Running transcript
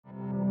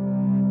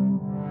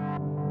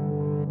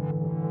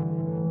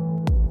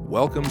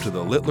Welcome to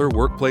the Littler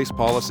Workplace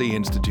Policy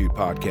Institute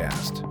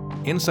podcast.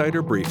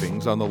 Insider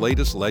briefings on the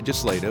latest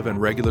legislative and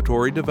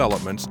regulatory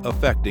developments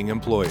affecting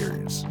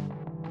employers.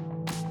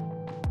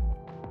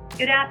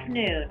 Good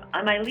afternoon.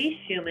 I'm Ilyse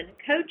Schuman,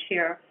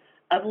 co-chair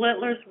of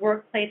Littler's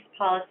Workplace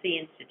Policy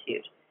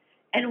Institute,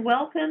 and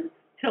welcome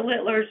to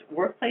Littler's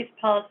Workplace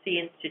Policy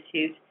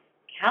Institute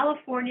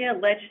California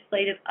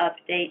Legislative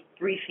Update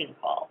Briefing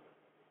Call.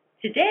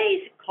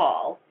 Today's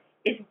call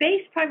is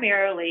based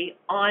primarily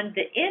on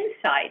the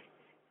insight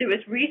that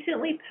was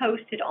recently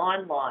posted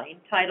online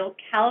titled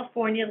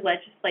California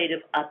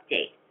Legislative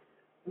Update: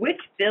 Which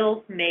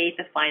Bills Made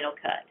the Final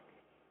Cut?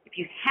 If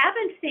you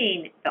haven't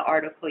seen the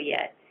article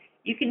yet,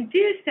 you can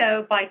do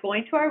so by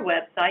going to our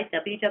website,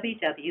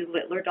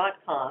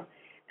 www.littler.com,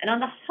 and on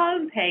the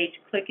home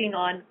page, clicking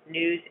on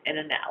News and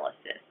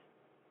Analysis.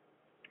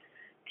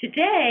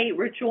 Today,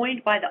 we're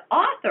joined by the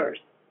authors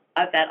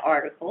of that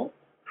article,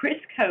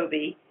 Chris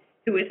Cobey,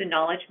 who is a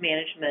knowledge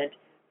management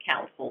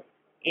counsel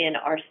in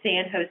our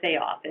San Jose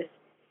office,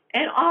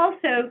 and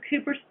also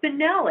Cooper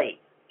Spinelli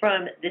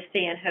from the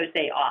San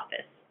Jose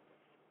office.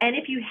 And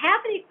if you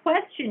have any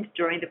questions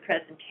during the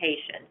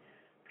presentation,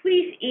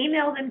 please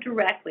email them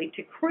directly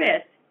to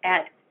Chris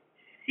at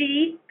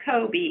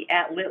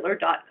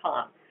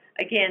ccobey@littler.com.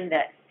 Again,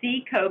 that's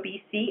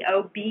ccobey,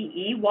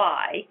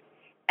 C-O-B-E-Y,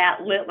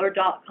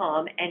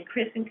 @littler.com, and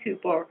Chris and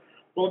Cooper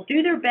will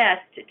do their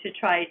best to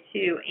try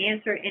to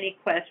answer any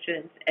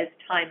questions as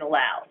time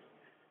allows.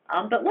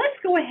 But let's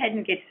go ahead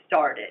and get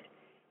started.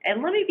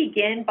 And let me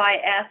begin by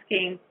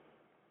asking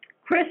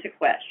Chris a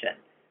question.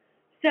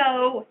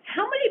 So,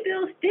 how many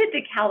bills did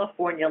the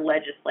California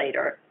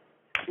legislature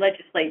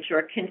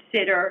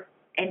consider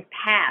and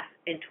pass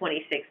in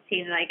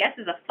 2016? And I guess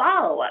as a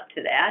follow-up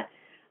to that,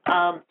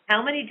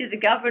 how many did the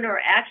governor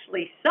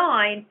actually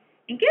sign?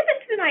 And give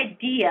us an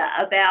idea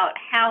about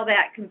how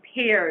that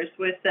compares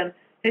with some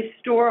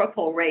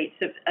historical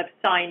rates of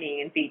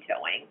signing and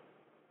vetoing.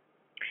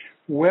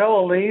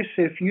 Well, Ilyse,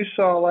 if you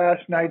saw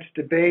last night's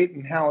debate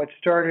and how it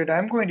started,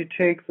 I'm going to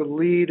take the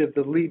lead of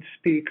the lead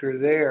speaker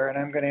there, and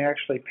I'm going to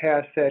actually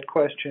pass that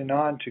question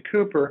on to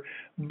Cooper.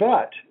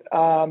 But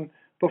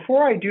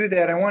before I do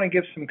that, I want to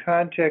give some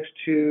context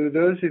to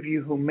those of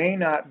you who may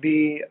not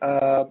be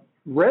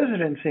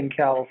residents in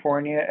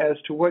California as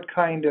to what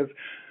kind of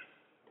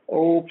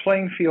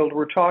playing field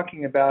we're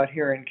talking about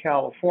here in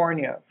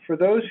California. For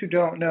those who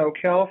don't know,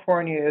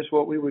 California is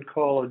what we would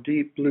call a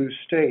deep blue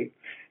state.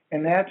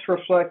 And that's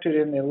reflected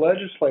in the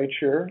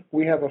legislature.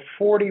 We have a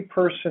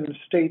 40-person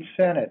state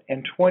Senate,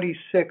 and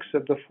 26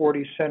 of the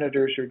 40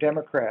 senators are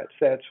Democrats.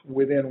 That's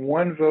within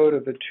one vote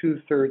of a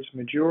two-thirds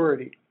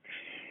majority.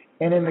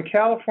 And in the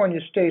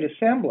California State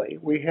Assembly,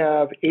 we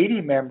have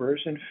 80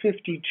 members, and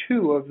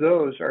 52 of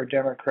those are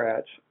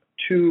Democrats,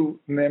 2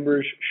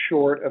 members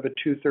short of a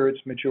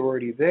two-thirds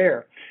majority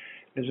there.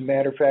 As a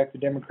matter of fact, the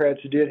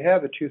Democrats did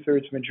have a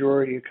two-thirds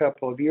majority a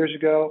couple of years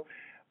ago,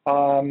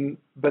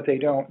 but they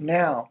don't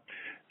now.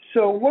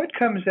 So what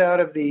comes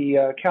out of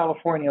the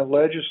California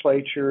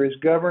legislature is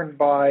governed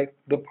by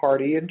the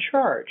party in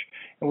charge.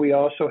 And we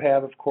also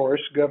have, of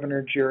course,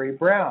 Governor Jerry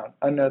Brown,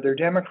 another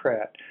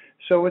Democrat.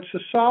 So it's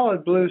a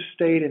solid blue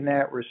state in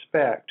that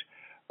respect.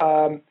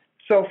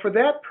 So for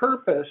that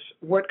purpose,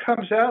 what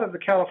comes out of the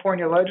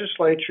California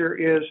legislature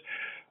is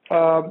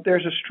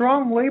there's a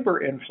strong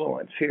labor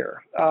influence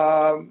here.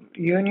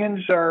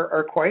 Unions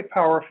are quite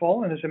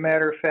powerful, and as a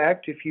matter of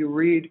fact, if you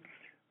read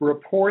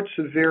reports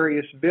of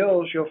various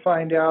bills, you'll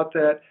find out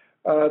that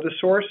the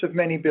source of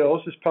many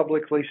bills is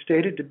publicly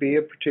stated to be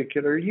a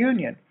particular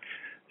union.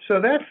 So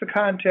that's the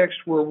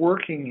context we're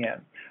working in.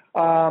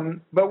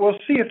 But we'll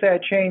see if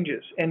that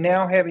changes. And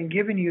now, having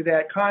given you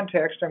that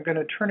context, I'm going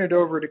to turn it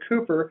over to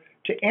Cooper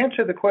to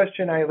answer the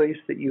question,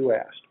 Ilyse, that you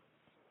asked.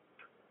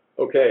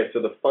 Okay,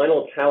 so the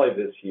final tally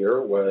this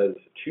year was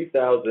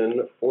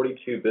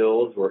 2,042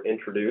 bills were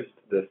introduced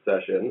this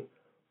session.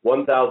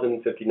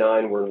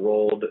 1,059 were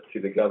enrolled to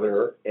the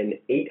governor, and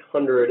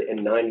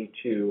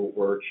 892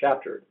 were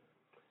chaptered.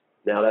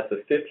 Now, that's a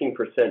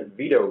 15%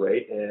 veto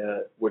rate,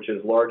 which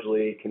is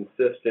largely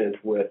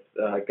consistent with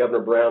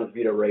Governor Brown's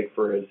veto rate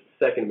for his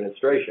second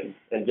administration.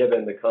 And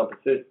given the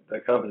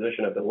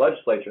composition of the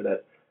legislature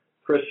that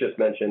Chris just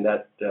mentioned,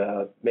 that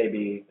may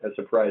be a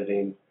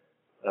surprising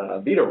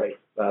veto rate.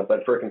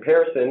 But for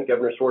comparison,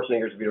 Governor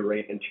Schwarzenegger's veto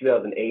rate in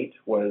 2008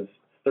 was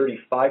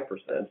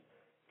 35%.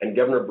 And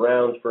Governor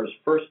Brown's for his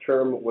first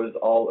term was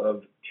all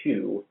of 2%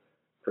 in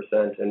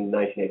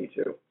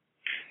 1982.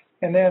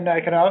 And then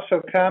I can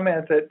also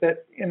comment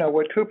that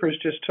what Cooper's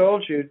just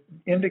told you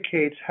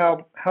indicates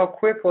how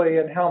quickly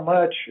and how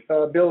much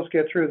bills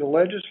get through the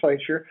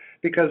legislature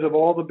because of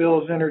all the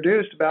bills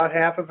introduced. About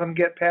half of them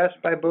get passed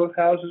by both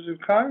houses of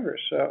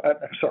Congress. So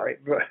I'm sorry,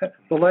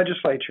 the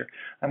legislature.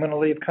 I'm going to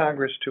leave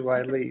Congress to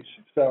Ilyse.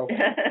 So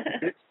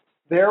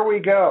there we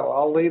go.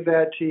 I'll leave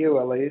that to you,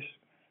 Ilyse.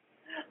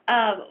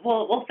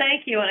 Well,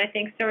 thank you. And I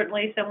think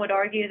certainly some would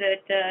argue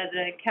that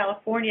the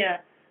California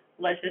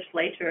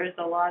legislature is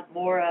a lot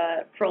more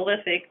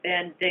prolific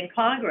than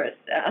Congress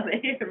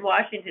in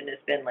Washington has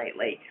been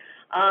lately.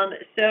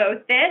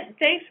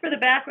 Thanks for the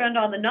background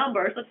on the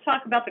numbers. Let's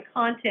talk about the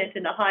content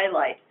and the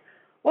highlights.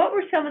 What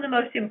were some of the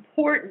most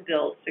important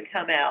bills to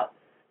come out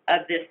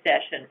of this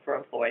session for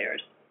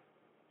employers?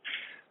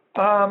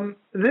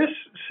 This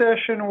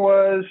session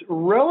was,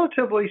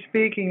 relatively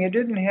speaking, it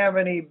didn't have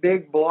any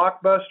big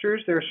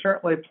blockbusters. There's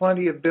certainly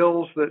plenty of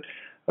bills that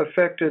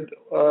affected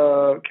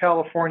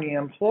California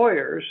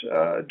employers.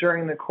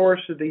 During the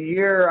course of the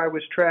year, I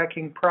was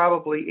tracking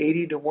probably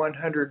 80 to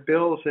 100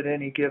 bills at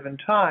any given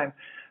time.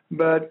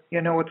 But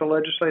you know what the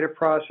legislative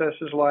process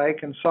is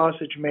like, and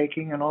sausage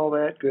making and all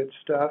that good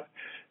stuff.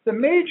 The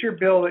major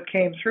bill that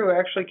came through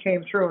actually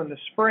came through in the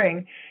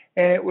spring,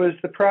 and it was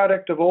the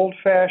product of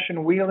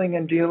old-fashioned wheeling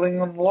and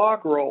dealing and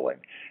log rolling.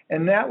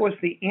 And that was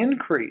the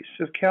increase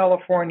of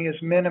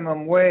California's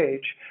minimum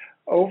wage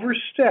over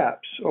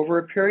steps, over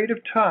a period of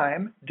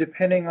time,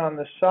 depending on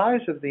the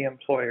size of the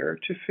employer,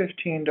 to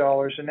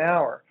 $15 an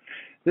hour.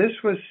 This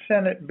was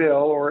Senate Bill,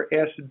 or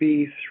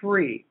SB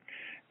 3.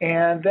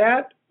 And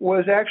that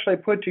was actually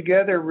put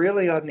together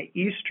really on the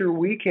Easter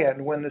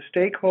weekend when the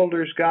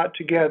stakeholders got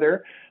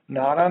together,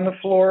 not on the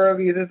floor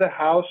of either the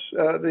House,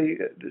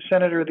 the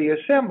Senate, or the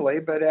Assembly,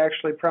 but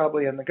actually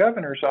probably in the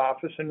governor's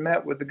office and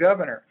met with the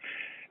governor.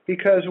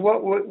 Because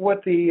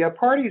what the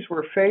parties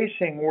were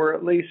facing were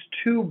at least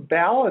two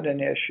ballot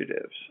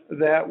initiatives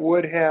that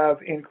would have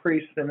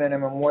increased the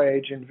minimum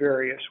wage in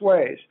various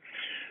ways.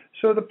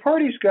 So the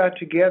parties got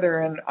together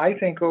and I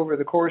think over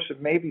the course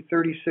of maybe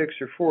 36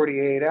 or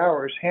 48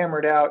 hours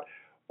hammered out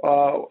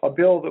a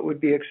bill that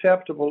would be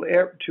acceptable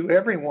to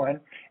everyone,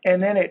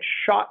 and then it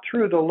shot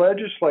through the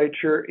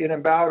legislature in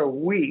about a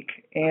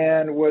week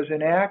and was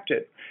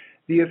enacted.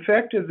 The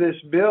effect of this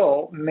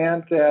bill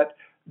meant that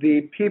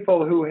the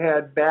people who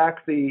had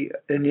backed the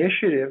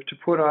initiative to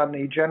put on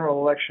the general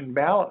election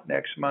ballot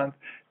next month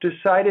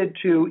decided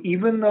to,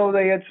 even though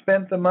they had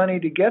spent the money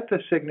to get the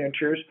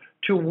signatures,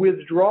 to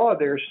withdraw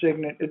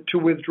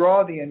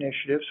the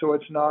initiative so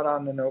it's not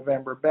on the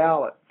November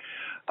ballot.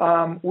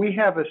 We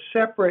have a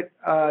separate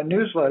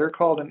newsletter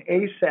called an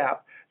ASAP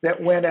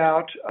that went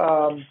out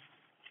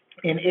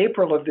in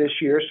April of this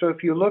year. So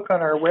if you look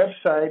on our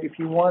website, if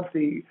you want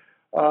the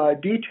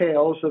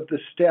details of the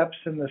steps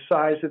and the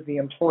size of the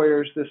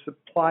employers this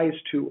applies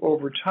to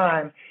over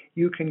time,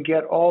 you can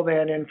get all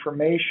that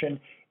information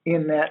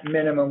in that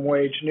minimum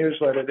wage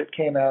newsletter that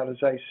came out, as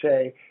I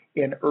say,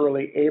 in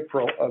early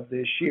April of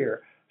this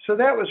year. So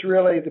that was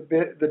really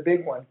the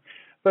big one.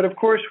 But of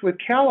course, with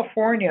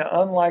California,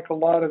 unlike a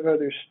lot of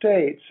other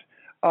states,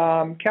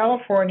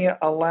 California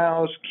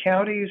allows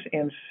counties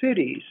and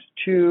cities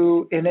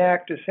to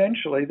enact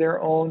essentially their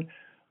own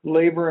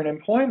labor and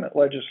employment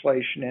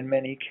legislation in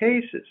many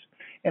cases.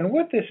 And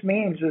what this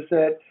means is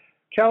that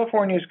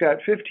California's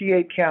got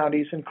 58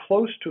 counties and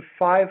close to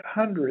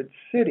 500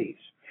 cities.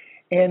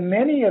 And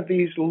many of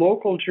these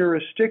local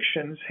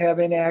jurisdictions have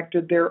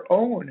enacted their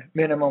own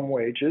minimum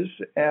wages,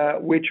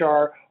 which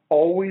are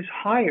always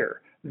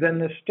higher than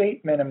the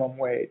state minimum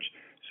wage.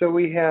 So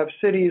we have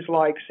cities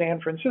like San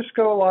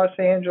Francisco, Los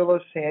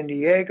Angeles, San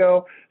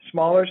Diego,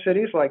 smaller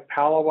cities like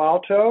Palo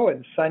Alto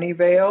and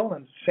Sunnyvale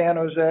and San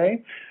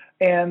Jose,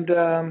 and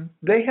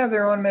they have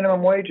their own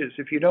minimum wages.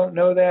 If you don't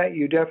know that,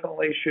 you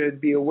definitely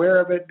should be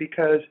aware of it,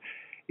 because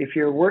if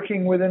you're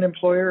working with an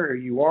employer or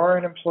you are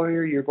an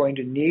employer, you're going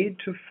to need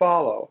to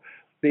follow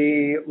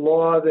the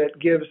law that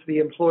gives the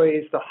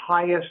employees the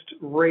highest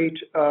rate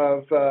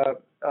of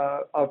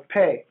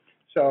pay.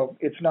 So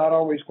it's not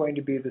always going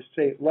to be the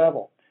state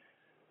level.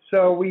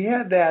 So we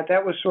had that.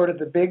 That was sort of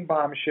the big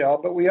bombshell.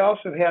 But we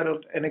also had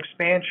an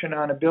expansion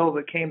on a bill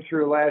that came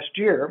through last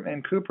year,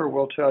 and Cooper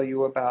will tell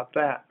you about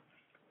that.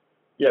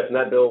 Yes, and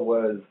that bill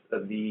was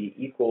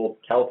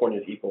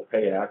California's Equal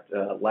Pay Act.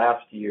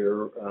 Last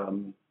year,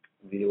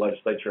 the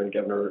legislature and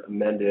governor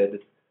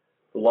amended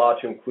the law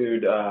to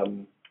include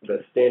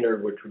the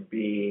standard, which would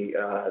be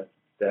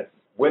that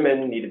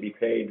women need to be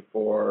paid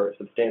for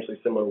substantially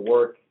similar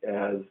work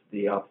as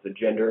the opposite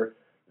gender.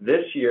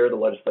 This year, the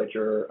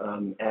legislature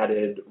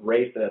added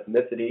race and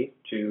ethnicity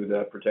to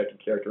the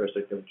protected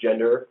characteristics of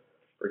gender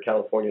for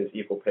California's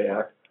Equal Pay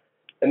Act.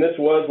 And this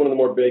was one of the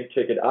more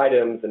big-ticket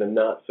items in a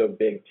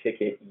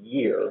not-so-big-ticket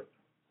year.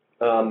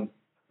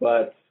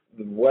 But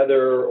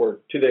whether, or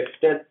to the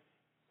extent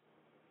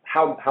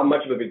how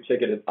much of a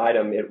big-ticket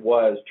item it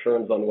was,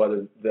 turns on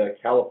whether the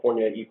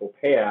California Equal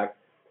Pay Act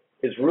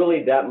is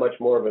really that much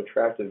more of an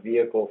attractive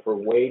vehicle for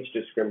wage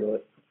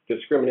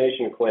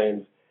discrimination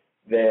claims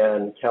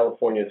than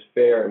California's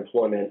Fair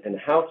Employment and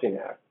Housing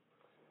Act.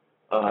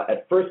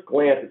 At first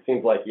glance, it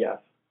seems like yes.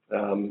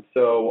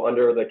 So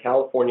under the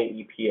California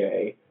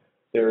EPA,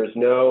 there is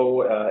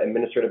no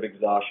administrative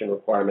exhaustion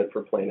requirement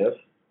for plaintiffs.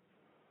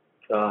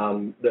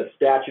 The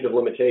statute of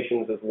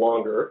limitations is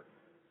longer,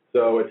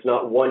 so it's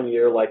not 1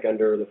 year like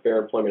under the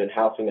Fair Employment and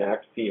Housing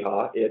Act,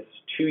 FEHA. It's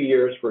 2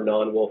 years for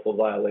non-willful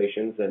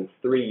violations and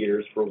 3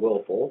 years for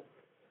willful.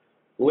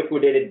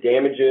 Liquidated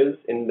damages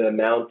in the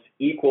amount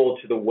equal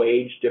to the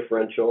wage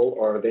differential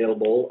are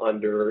available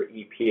under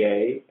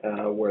EPA,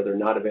 where they're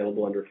not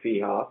available under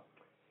FEHA.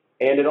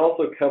 And it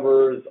also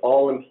covers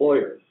all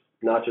employers,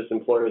 not just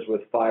employers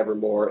with 5 or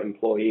more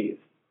employees.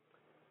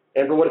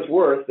 And for what it's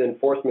worth,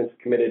 enforcement's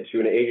committed to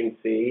an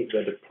agency,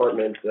 the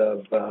Department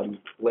of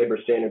Labor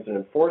Standards and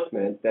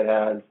Enforcement, that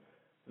has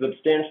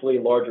substantially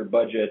larger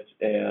budget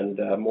and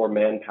more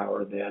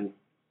manpower than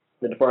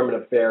the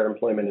Department of Fair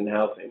Employment and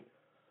Housing.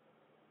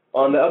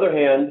 On the other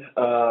hand,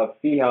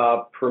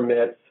 FEHA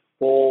permits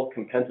full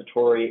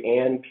compensatory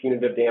and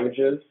punitive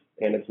damages,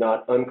 and it's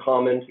not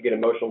uncommon to get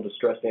emotional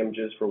distress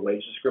damages for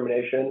wage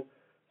discrimination.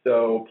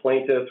 So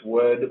plaintiffs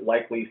would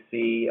likely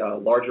see a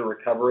larger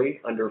recovery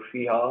under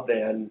FEHA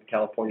than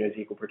California's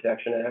Equal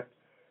Protection Act.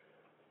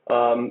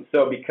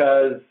 So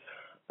because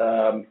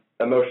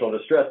emotional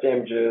distress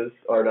damages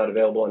are not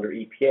available under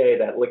EPA,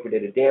 that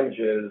liquidated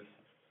damages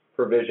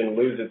provision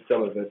loses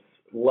some of its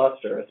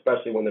luster,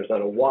 especially when there's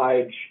not a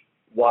wide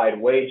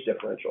wage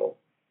differential.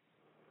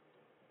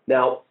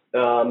 Now,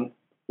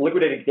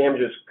 liquidated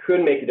damages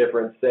could make a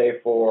difference, say,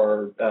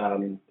 for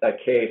a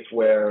case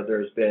where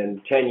there's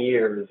been 10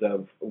 years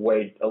of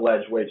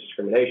alleged wage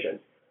discrimination.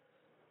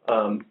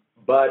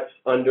 But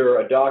under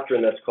a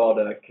doctrine that's called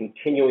a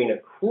continuing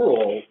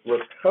accrual,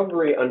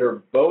 recovery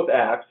under both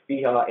acts,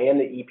 FEHA and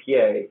the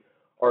EPA,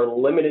 are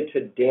limited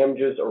to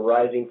damages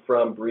arising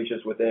from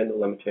breaches within the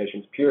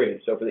limitations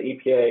period. So for the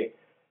EPA,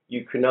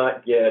 you could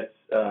not get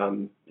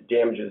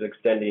damages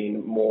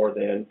extending more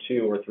than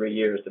 2 or 3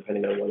 years,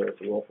 depending on whether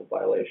it's a willful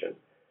violation.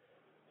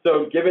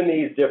 So given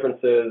these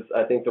differences,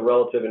 I think the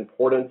relative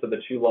importance of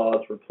the two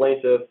laws for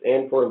plaintiffs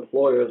and for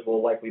employers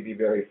will likely be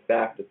very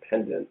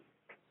fact-dependent.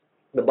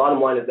 The bottom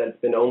line is that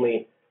it's been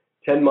only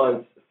 10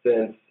 months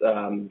since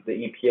the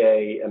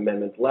EPA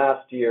amendment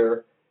last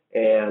year,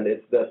 and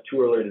it's thus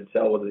too early to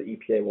tell whether the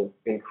EPA will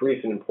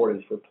increase in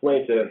importance for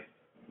plaintiffs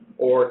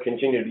or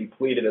continue to be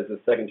pleaded as a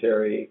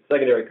secondary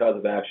cause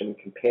of action in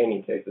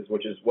companion cases,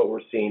 which is what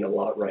we're seeing a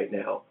lot right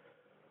now.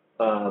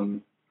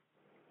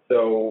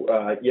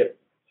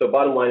 So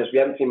bottom line is we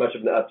haven't seen much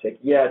of an uptick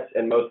yet,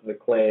 and most of the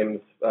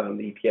claims,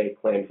 the EPA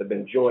claims, have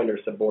been joined or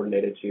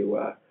subordinated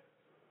to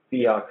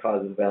FEHA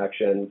causes of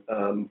action.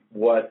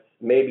 What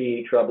may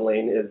be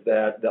troubling is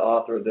that the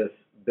author of this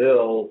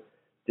bill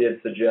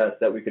did suggest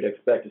that we could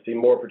expect to see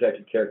more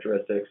protected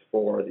characteristics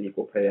for the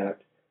Equal Pay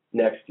Act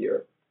next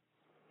year.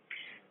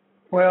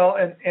 Well,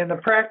 and the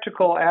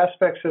practical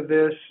aspects of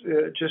this,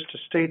 just to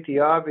state the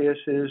obvious,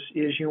 is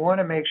you want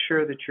to make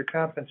sure that your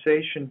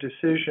compensation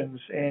decisions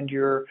and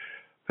your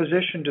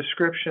position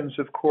descriptions,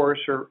 of course,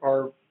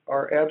 are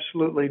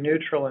absolutely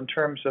neutral in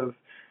terms of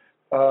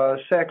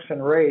sex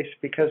and race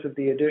because of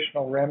the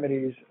additional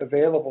remedies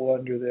available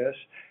under this.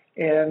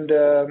 And,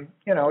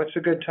 it's a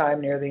good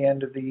time near the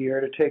end of the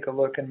year to take a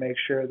look and make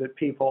sure that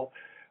people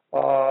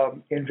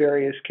in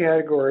various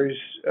categories,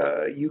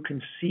 you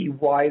can see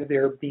why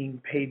they're being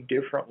paid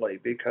differently,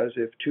 because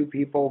if 2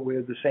 people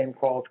with the same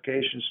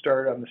qualifications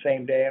start on the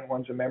same day and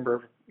one's a member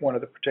of one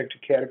of the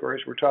protected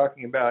categories we're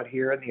talking about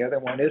here and the other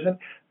one isn't,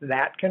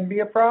 that can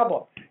be a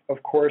problem.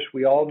 Of course,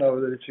 we all know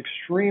that it's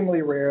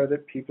extremely rare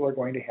that people are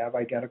going to have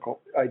identical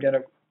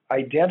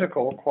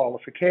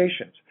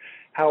qualifications.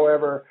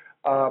 However,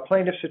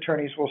 plaintiffs'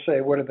 attorneys will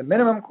say, what are the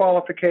minimum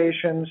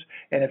qualifications?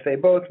 And if they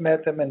both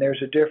met them and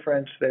there's a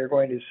difference, they're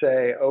going to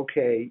say,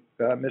 okay,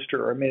 Mr.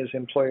 or Ms.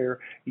 Employer,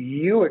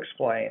 you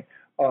explain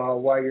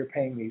why you're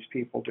paying these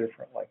people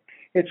differently.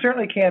 It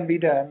certainly can be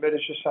done, but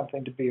it's just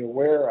something to be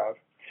aware of.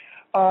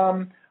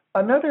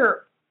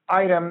 Another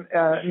item,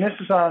 and this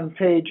is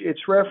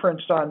it's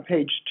referenced on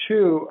page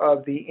 2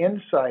 of the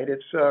Insight.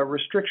 It's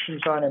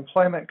restrictions on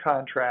employment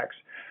contracts.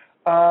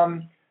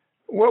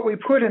 What we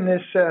put in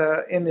this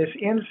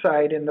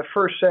Insight in the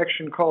first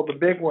section, called the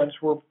big ones,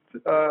 were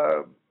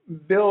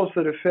bills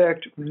that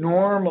affect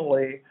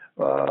normally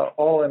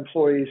all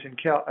employers in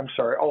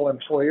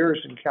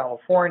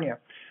California.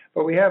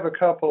 But we have a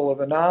couple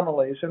of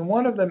anomalies, and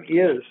one of them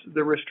is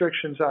the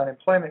restrictions on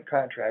employment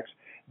contracts.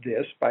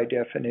 This, by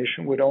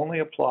definition, would only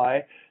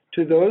apply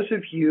to those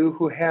of you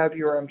who have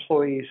your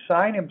employees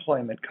sign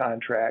employment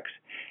contracts,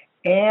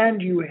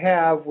 and you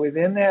have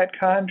within that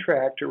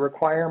contract a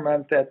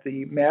requirement that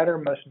the matter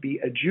must be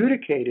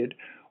adjudicated,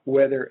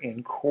 whether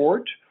in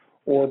court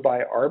or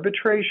by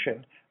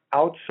arbitration,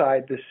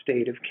 outside the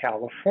state of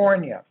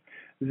California.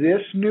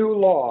 This new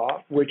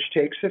law, which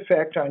takes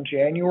effect on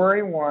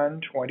January 1,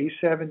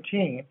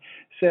 2017,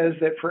 says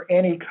that for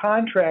any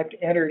contract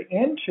entered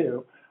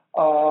into,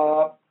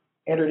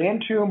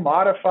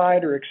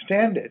 modified, or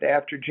extended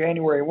after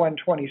January 1,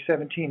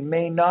 2017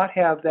 may not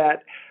have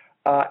that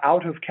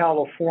out of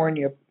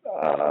California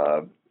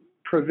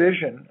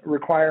provision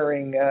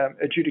requiring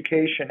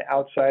adjudication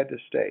outside the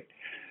state.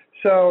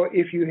 So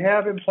if you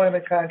have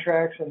employment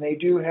contracts and they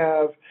do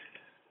have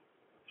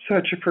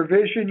such a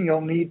provision,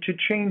 you'll need to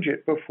change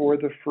it before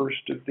the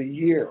first of the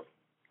year.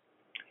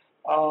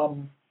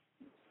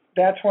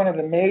 That's one of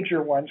the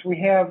major ones. We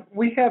have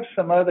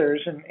some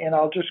others, and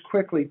I'll just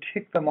quickly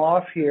tick them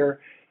off here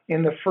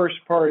in the first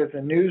part of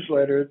the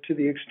newsletter to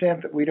the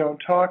extent that we don't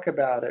talk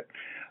about it.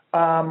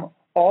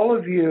 All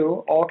of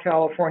you, all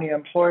California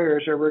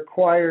employers, are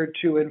required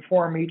to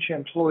inform each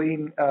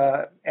employee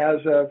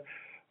as of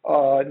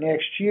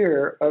next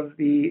year of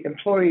the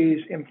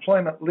employee's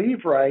employment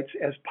leave rights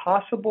as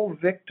possible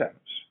victims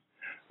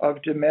of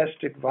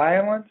domestic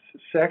violence,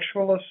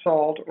 sexual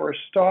assault, or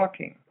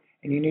stalking.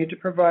 And you need to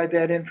provide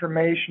that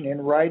information in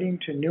writing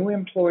to new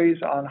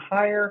employees on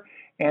hire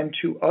and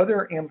to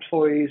other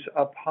employees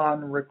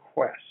upon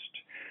request.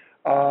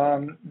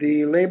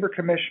 The Labor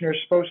Commissioner is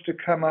supposed to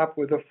come up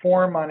with a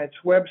form on its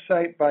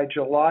website by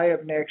July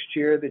of next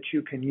year that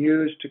you can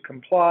use to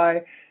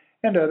comply,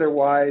 and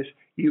otherwise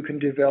you can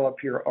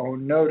develop your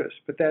own notice.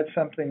 But that's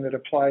something that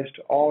applies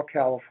to all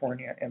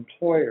California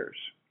employers.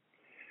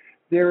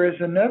 There is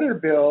another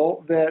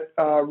bill that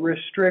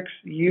restricts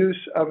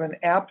use of an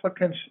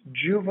applicant's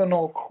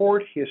juvenile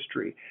court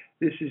history.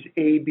 This is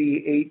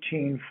AB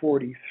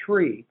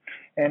 1843,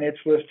 and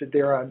it's listed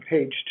there on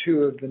page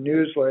 2 of the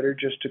newsletter,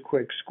 just a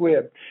quick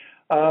squib.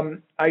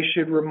 I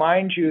should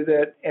remind you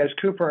that as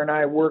Cooper and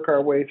I work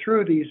our way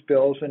through these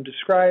bills and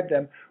describe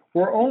them,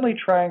 we're only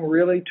trying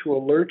really to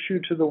alert you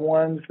to the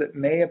ones that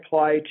may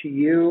apply to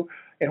you,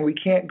 and we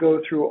can't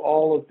go through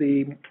all of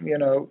the,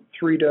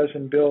 3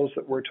 dozen bills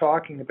that we're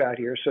talking about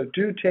here. So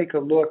do take a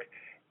look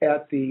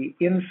at the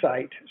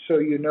insight so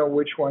you know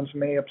which ones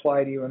may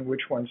apply to you and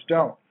which ones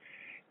don't.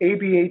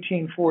 AB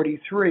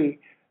 1843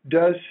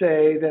 does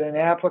say that an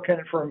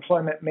applicant for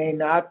employment may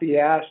not be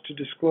asked to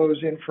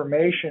disclose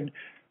information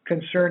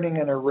concerning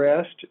an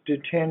arrest,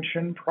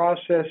 detention,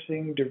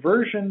 processing,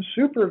 diversion,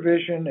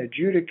 supervision,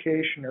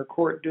 adjudication, or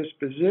court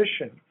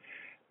disposition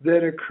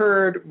that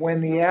occurred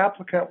when the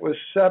applicant was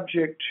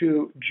subject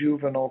to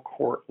juvenile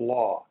court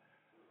law.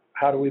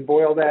 How do we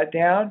boil that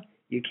down?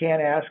 You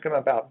can't ask them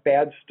about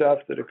bad stuff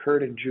that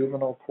occurred in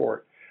juvenile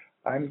court.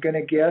 I'm going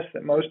to guess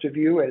that most of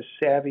you, as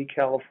savvy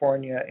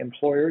California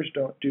employers,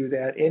 don't do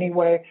that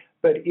anyway,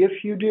 but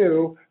if you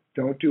do,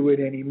 don't do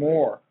it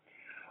anymore.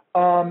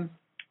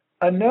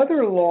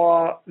 Another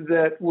law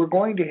that we're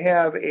going to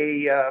have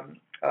a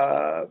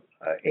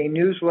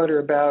newsletter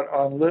about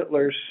on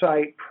Littler's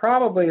site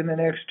probably in the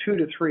next 2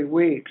 to 3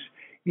 weeks.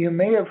 You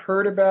may have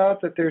heard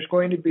about that there's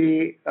going to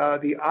be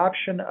the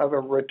option of a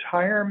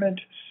retirement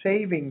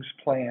savings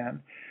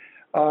plan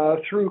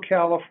through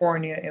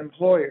California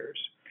employers.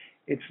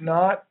 It's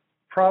not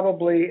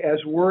probably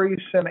as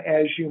worrisome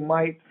as you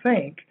might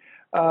think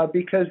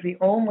because the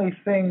only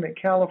thing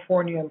that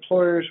California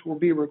employers will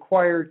be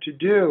required to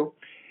do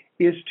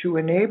is to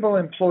enable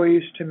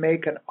employees to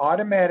make an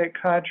automatic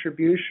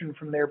contribution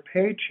from their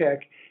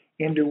paycheck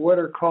into what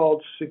are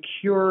called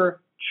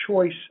secure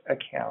choice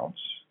accounts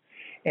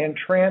and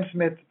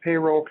transmit the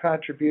payroll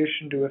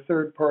contribution to a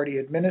third-party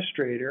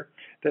administrator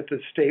that the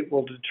state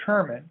will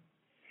determine,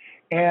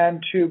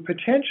 and to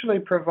potentially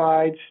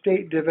provide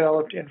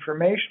state-developed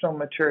informational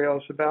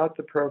materials about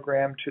the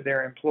program to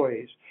their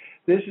employees.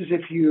 This is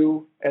if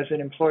you, as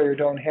an employer,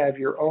 don't have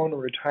your own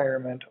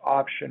retirement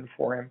option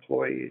for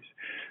employees.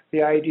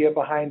 The idea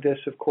behind this,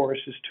 of course,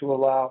 is to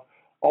allow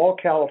all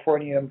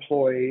California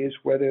employees,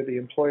 whether the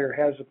employer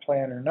has a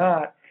plan or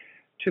not,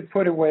 to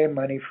put away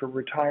money for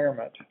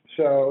retirement.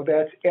 So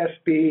that's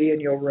SB,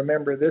 and you'll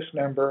remember this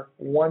number,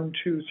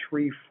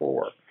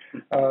 1234.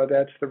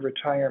 That's the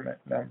retirement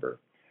number.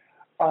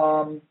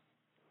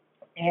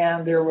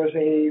 And there was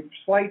a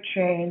slight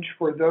change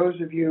for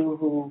those of you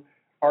who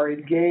are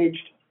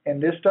engaged,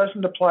 and this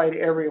doesn't apply to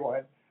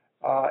everyone,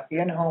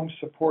 in-home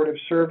supportive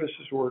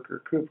services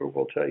worker. Cooper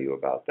will tell you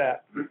about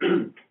that.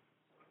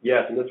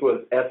 Yes, and this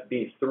was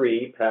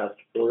SB3 passed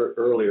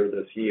earlier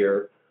this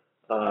year,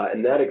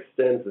 and that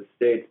extends the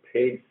state's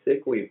paid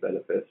sick leave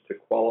benefits to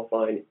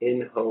qualifying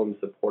in-home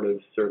supportive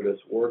service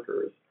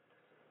workers.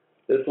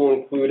 This will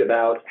include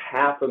about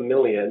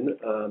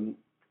 500,000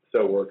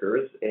 so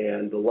workers,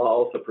 and the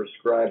law also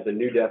prescribes a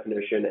new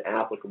definition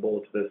applicable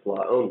to this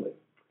law only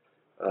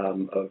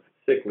of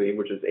sick leave,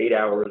 which is 8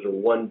 hours or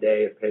 1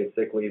 day of paid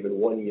sick leave in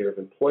 1 year of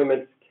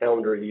employment,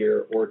 calendar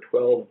year, or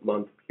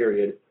 12-month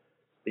period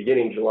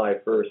beginning July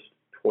 1st,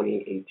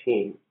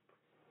 2018.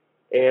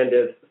 And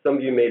as some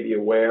of you may be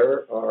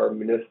aware, our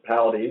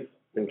municipalities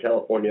in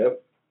California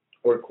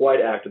were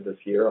quite active this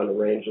year on a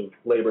range of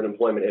labor and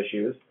employment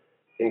issues,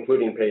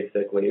 including paid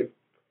sick leave.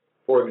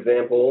 For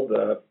example,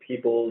 the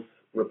People's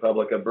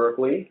Republic of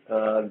Berkeley,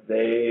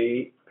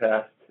 they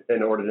passed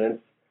an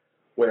ordinance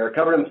where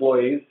covered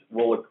employees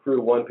will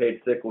accrue 1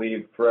 paid sick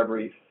leave for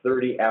every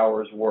 30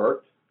 hours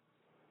worked,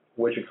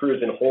 which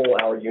accrues in whole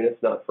hour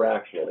units, not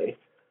fractionally.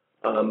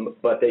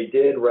 But they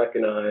did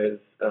recognize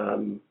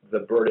the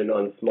burden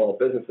on small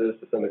businesses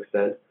to some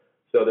extent.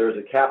 So there's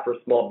a cap for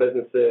small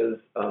businesses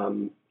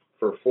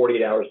for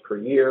 48 hours per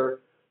year.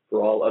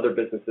 For all other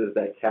businesses,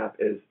 that cap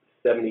is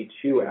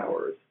 72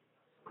 hours.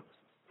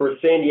 For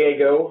San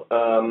Diego,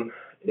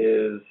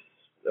 is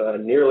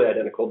nearly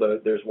identical.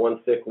 There's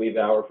 1 sick leave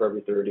hour for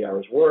every 30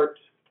 hours worked.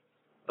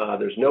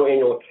 There's no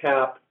annual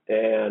cap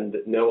and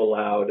no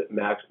allowed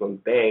maximum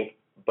bank,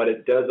 but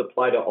it does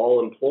apply to all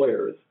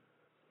employers.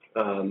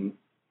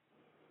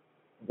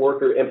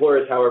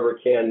 Employers, however,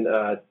 can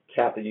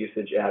cap the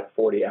usage at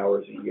 40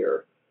 hours a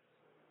year.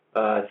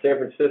 San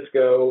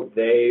Francisco,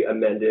 they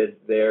amended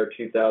their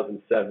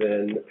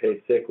 2007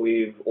 paid sick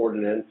leave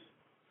ordinance,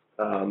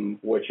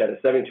 which had a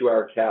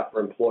 72-hour cap for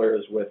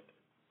employers with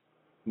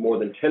more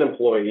than 10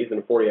 employees and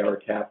a 40-hour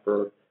cap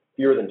for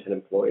fewer than 10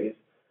 employees.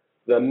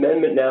 The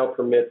amendment now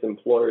permits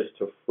employers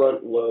to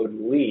front-load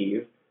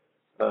leave,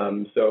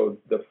 so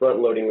the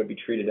front-loading would be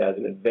treated as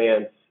an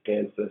advance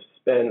and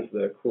suspends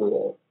the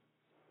accrual.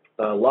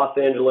 Los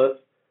Angeles,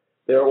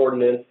 their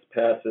ordinance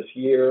passed this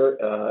year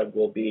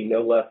will be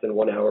no less than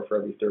 1 hour for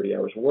every 30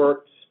 hours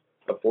worked,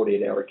 a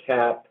 48-hour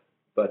cap,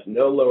 but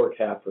no lower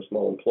cap for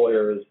small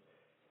employers.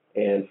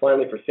 And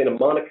finally, for Santa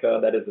Monica,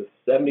 that is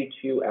a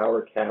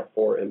 72-hour cap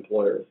for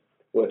employers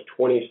with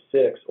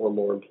 26 or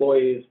more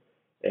employees,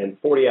 and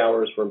 40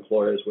 hours for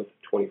employers with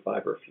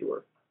 25 or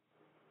fewer.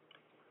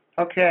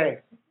 Okay,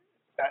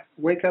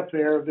 wake up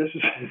there. This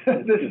is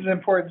this is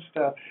important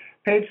stuff.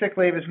 Paid sick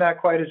leave is not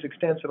quite as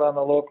extensive on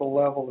the local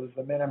level as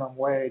the minimum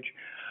wage.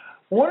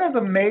 One of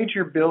the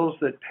major bills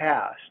that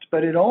passed,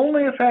 but it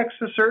only affects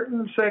a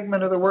certain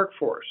segment of the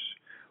workforce,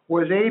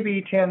 was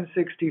AB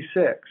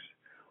 1066.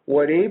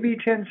 What AB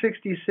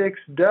 1066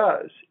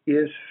 does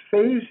is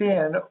phase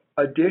in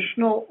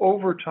additional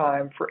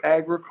overtime for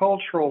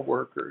agricultural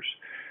workers.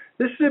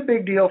 This is a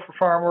big deal for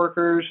farm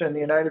workers, and the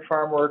United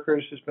Farm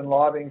Workers has been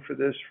lobbying for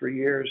this for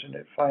years, and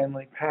it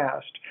finally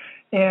passed.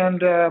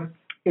 And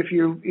if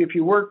you're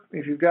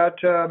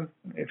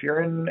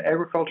in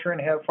agriculture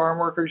and have farm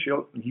workers,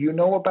 you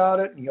know about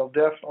it, and you'll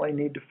definitely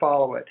need to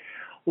follow it.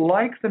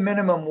 Like the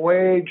minimum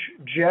wage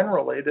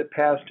generally that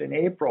passed in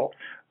April,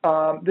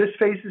 this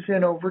phases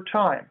in over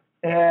time,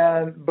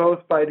 and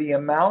both by the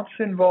amounts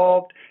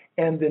involved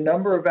and the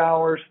number of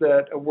hours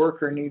that a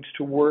worker needs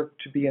to work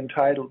to be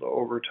entitled to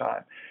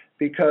overtime.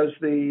 Because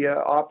the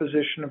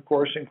opposition, of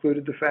course,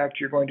 included the fact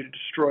you're going to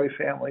destroy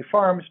family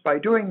farms by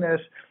doing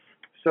this.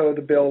 So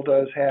the bill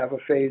does have a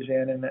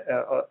phase-in and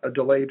a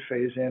delayed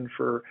phase-in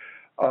for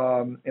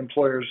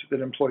employers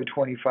that employ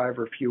 25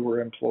 or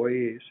fewer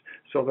employees.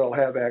 So they'll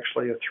have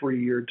actually a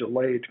 3-year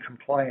delayed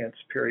compliance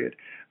period.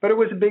 But it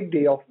was a big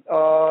deal,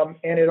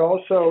 and it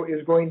also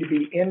is going to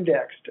be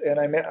indexed. And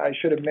I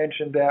should have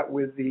mentioned that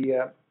with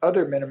the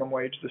other minimum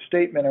wage, the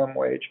state minimum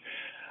wage.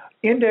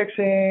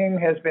 Indexing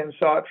has been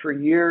sought for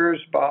years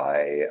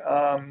by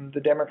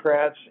the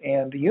Democrats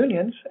and the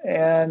unions,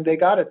 and they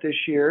got it this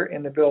year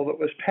in the bill that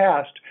was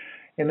passed.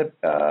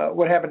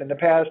 What happened in the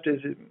past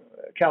is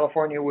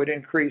California would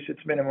increase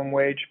its minimum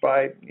wage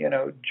by,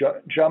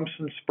 jumps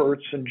and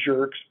spurts and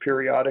jerks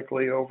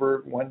periodically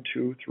over 1,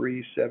 2,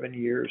 3, 7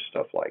 years,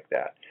 stuff like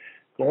that.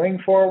 Going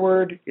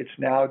forward, it's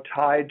now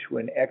tied to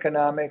an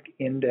economic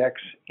index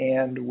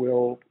and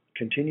will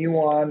continue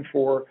on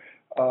for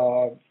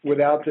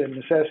without the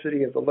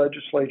necessity of the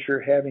legislature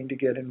having to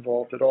get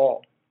involved at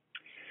all.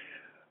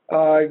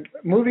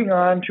 Moving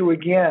on to,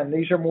 again,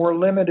 these are more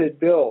limited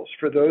bills.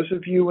 For those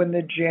of you in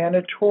the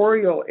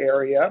janitorial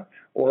area,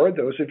 or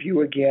those of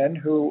you, again,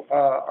 who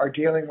are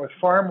dealing with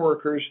farm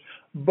workers,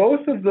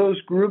 both of those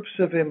groups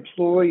of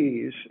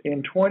employees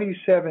in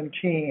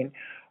 2017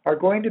 are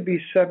going to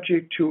be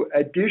subject to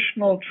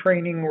additional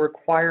training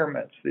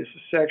requirements. This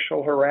is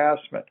sexual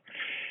harassment.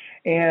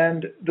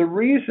 And the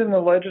reason the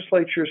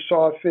legislature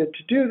saw fit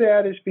to do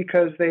that is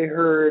because they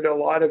heard a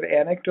lot of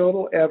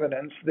anecdotal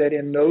evidence that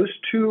in those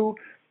two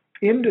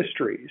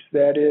industries,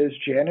 that is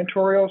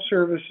janitorial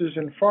services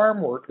and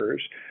farm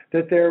workers,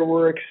 that there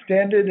were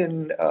extended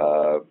and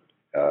a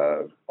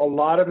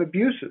lot of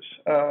abuses,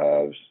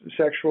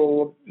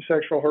 sexual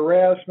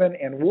harassment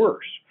and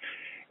worse.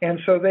 And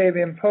so they've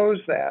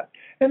imposed that.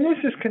 And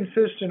this is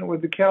consistent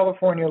with the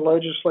California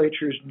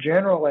legislature's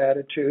general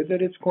attitude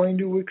that it's going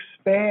to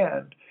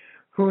expand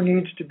who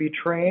needs to be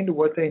trained,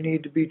 what they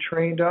need to be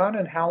trained on,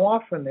 and how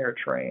often they're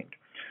trained.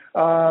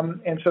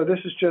 And so this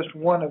is just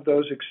one of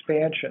those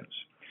expansions.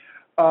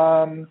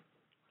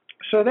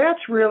 So that's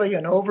really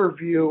an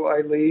overview,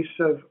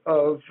 Ilyse,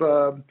 of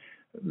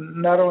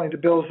not only the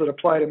bills that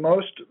apply to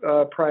most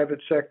private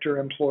sector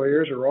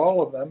employers, or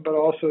all of them, but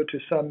also to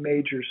some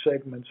major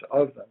segments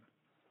of them.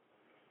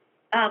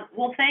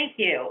 Well, thank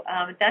you.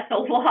 That's a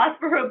lot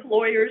for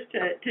employers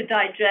to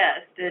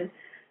digest. And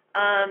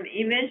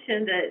you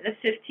mentioned the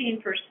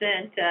 15%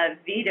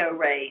 veto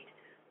rate.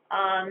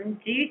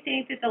 Do you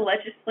think that the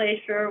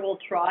legislature will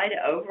try to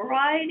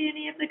override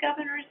any of the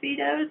governor's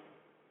vetoes?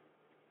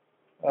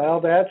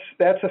 Well,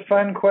 that's a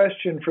fun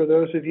question for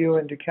those of you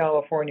into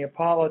California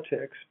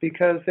politics,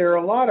 because there are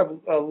a lot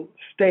of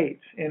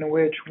states in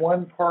which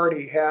one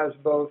party has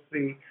both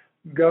the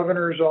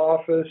governor's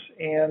office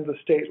and the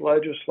state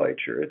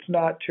legislature. It's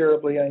not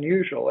terribly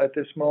unusual. At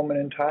this moment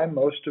in time,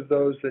 most of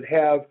those that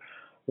have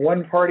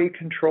one-party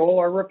control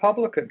are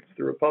Republicans.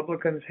 The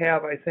Republicans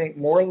have, I think,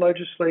 more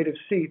legislative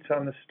seats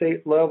on the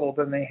state level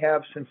than they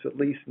have since at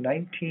least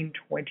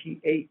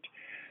 1928.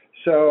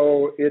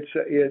 So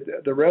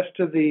the rest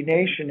of the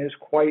nation is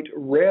quite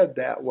red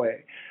that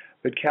way.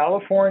 But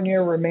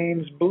California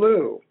remains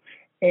blue.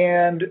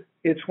 And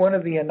it's one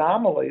of the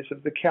anomalies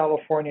of the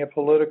California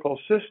political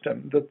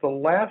system that the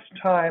last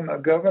time a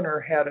governor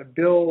had a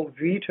bill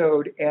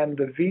vetoed and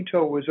the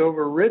veto was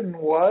overridden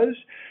was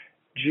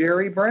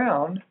Jerry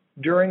Brown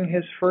during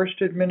his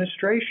first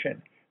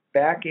administration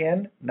back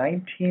in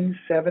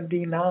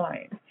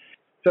 1979.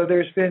 So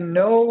there's been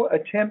no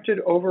attempted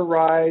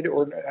override,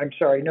 or I'm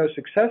sorry, no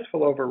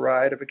successful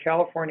override of a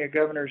California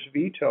governor's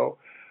veto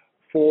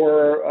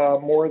for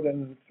more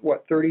than,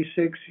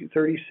 36,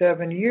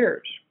 37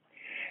 years.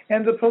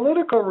 And the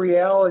political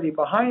reality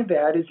behind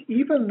that is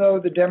even though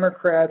the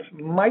Democrats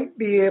might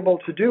be able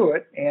to do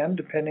it, and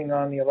depending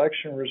on the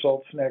election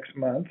results next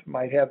month,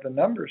 might have the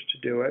numbers to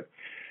do it,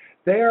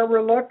 they are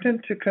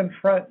reluctant to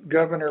confront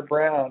Governor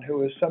Brown,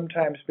 who has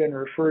sometimes been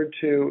referred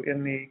to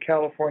in the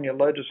California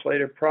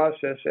legislative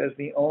process as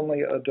the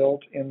only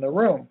adult in the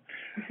room.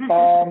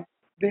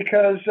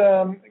 Because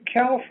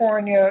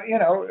California,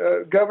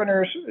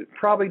 governors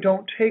probably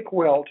don't take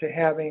well to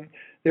having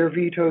their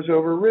vetoes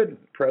overridden.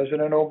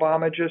 President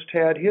Obama just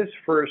had his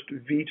first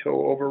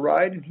veto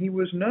override, and he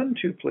was none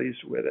too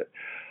pleased with it.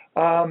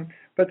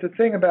 But the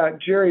thing about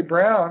Jerry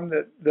Brown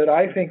that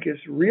I think is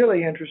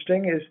really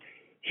interesting is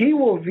he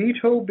will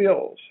veto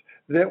bills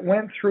that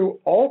went through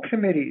all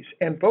committees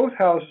and both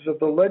houses of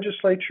the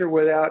legislature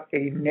without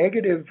a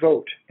negative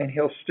vote, and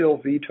he'll still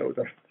veto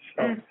them.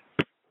 So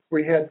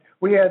we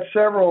had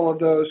several of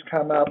those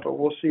come up, but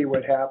we'll see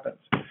what happens.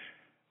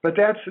 But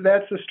that's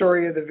the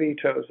story of the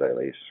vetoes,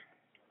 Ilyse.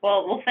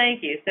 Well,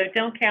 thank you. So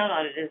don't count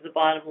on it is the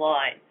bottom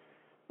line.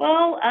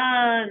 Well,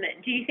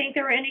 do you think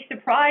there were any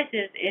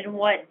surprises in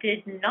what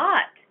did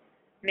not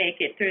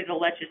make it through the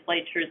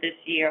legislature this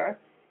year?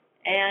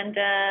 And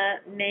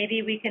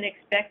maybe we can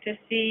expect to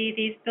see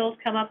these bills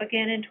come up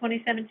again in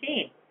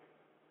 2017.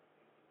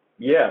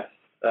 Yes,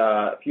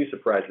 a few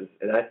surprises.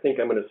 And I think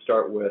I'm going to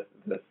start with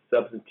the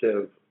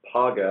substantive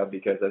PAGA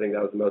because I think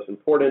that was the most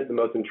important, the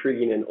most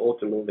intriguing, and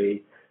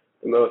ultimately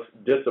the most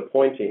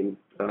disappointing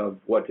of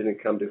what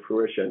didn't come to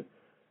fruition.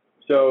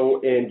 So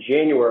in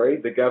January,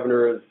 the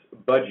governor's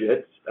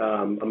budget,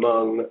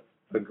 among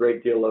a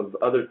great deal of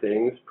other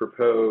things,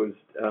 proposed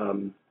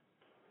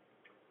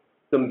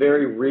some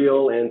very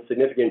real and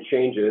significant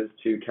changes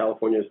to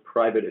California's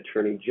Private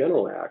Attorney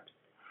General Act.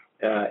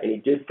 And he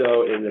did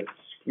so in an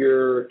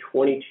obscure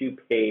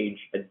 22-page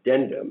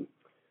addendum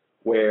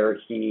where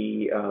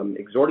he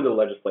exhorted the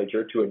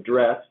legislature to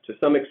address, to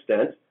some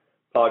extent,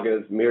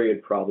 PAGA's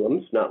myriad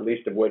problems, not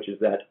least of which is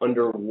that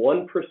under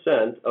 1%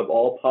 of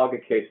all PAGA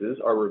cases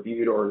are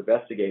reviewed or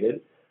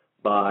investigated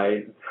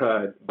by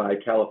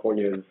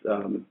California's,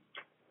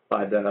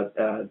 by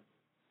the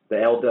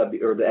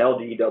LW, or the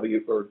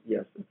LDW, or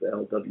yes, it's the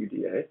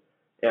LWDA.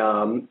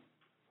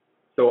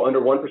 So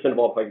under 1% of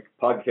all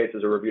PAGA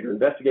cases are reviewed or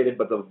investigated,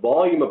 but the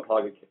volume of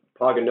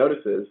PAGA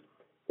notices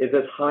is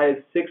as high as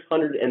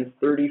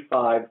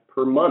 635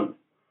 per month.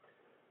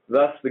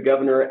 Thus, the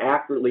governor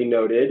accurately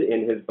noted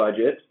in his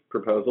budget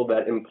proposal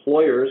that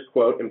employers,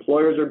 quote,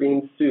 employers are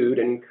being sued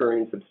and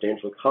incurring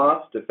substantial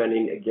costs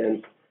defending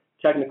against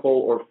technical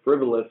or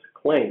frivolous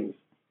claims.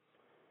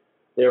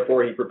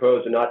 Therefore, he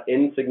proposed a not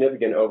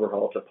insignificant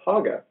overhaul to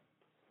PAGA.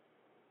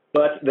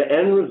 But the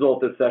end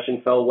result this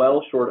session fell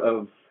well short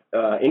of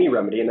any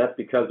remedy, and that's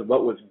because of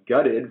what was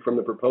gutted from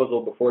the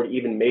proposal before it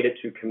even made it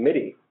to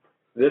committee.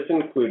 This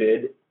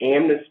included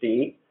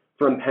amnesty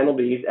from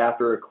penalties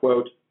after a,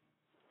 quote,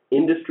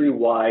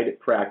 industry-wide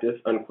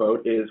practice,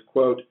 unquote, is,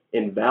 quote,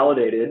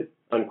 invalidated,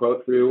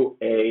 unquote, through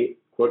a,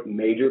 quote,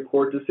 major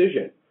court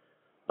decision.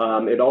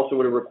 It also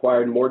would have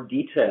required more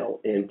detail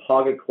in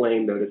PAGA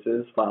claim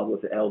notices filed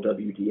with the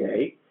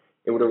LWDA.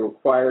 It would have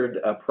required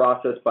a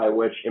process by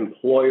which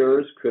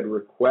employers could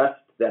request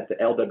that the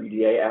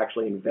LWDA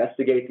actually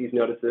investigate these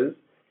notices,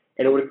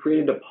 and it would have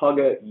created a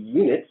PAGA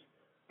unit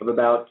of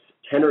about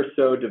 10 or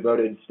so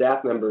devoted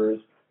staff members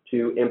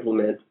to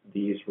implement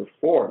these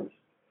reforms.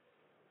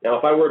 Now,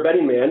 if I were a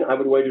betting man, I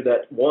would wager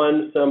that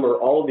one, some, or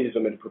all of these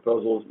omitted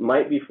proposals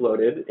might be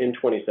floated in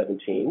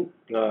 2017.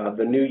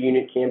 The new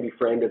unit can be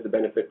framed as a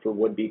benefit for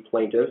would-be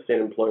plaintiffs and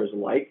employers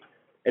alike,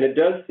 and it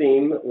does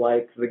seem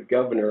like the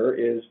governor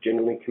is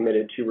genuinely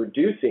committed to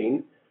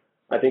reducing,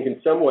 I think in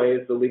some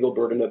ways, the legal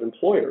burden of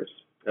employers.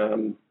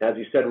 As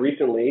you said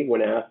recently,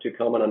 when asked to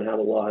comment on how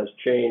the law has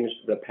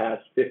changed the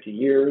past 50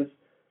 years,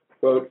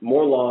 quote,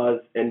 more laws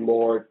and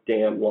more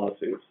damn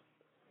lawsuits.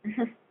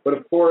 But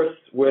of course,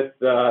 with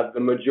the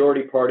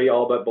majority party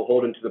all but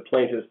beholden to the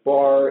plaintiff's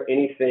bar,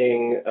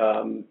 anything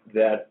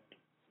that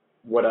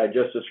what I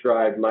just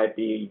described might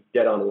be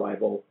dead on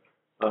arrival.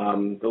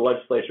 The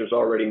legislature's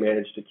already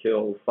managed to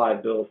kill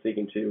 5 bills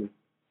seeking to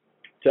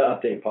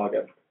update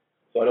PAGA.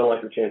 So I don't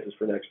like your chances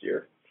for next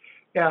year.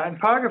 Yeah, and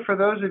PAGA, for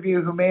those of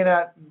you who may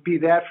not be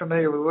that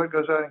familiar with what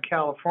goes on in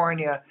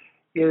California,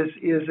 is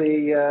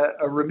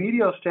a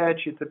remedial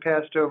statute that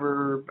passed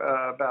over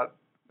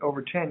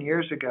 10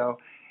 years ago.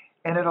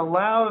 And it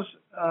allows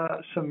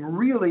some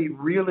really,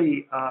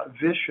 really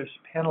vicious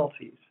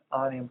penalties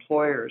on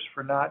employers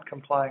for not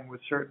complying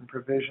with certain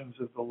provisions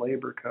of the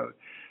labor code.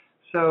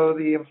 So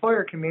the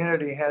employer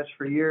community has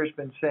for years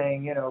been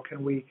saying,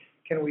 can we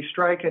can we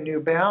strike a new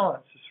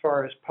balance as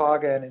far as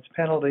PAGA and its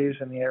penalties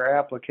and their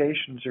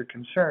applications are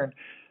concerned?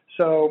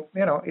 So,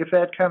 if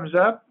that comes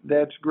up,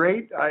 that's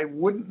great. I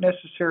wouldn't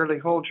necessarily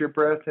hold your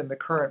breath in the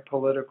current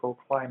political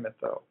climate,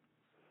 though.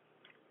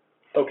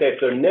 Okay,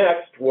 so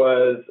next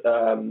was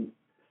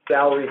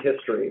salary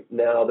history.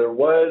 Now, there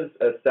was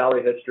a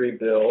salary history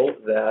bill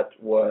that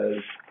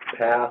was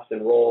passed,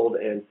 enrolled,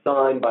 and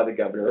signed by the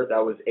governor.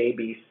 That was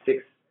AB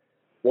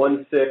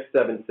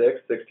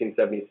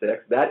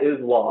 1676, That is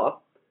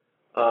law,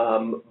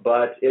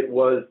 but it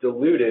was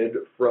diluted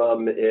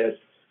from its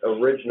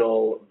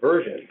original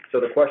version. So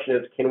the question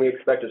is, can we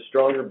expect a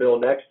stronger bill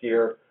next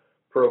year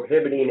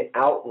prohibiting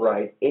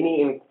outright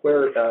any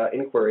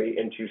inquiry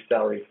into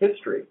salary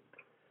history?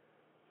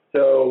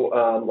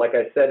 So, like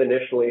I said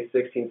initially,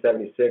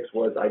 1676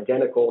 was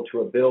identical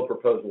to a bill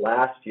proposed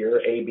last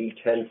year, AB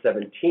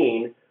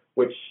 1017,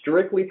 which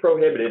strictly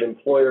prohibited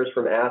employers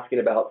from asking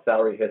about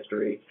salary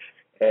history,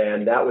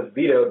 and that was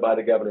vetoed by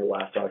the governor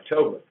last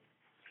October.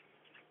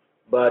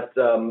 But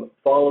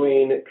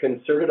following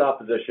concerted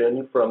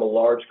opposition from a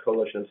large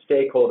coalition of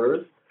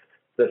stakeholders,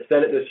 the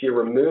Senate this year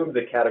removed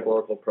the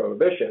categorical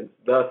prohibition.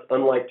 Thus,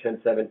 unlike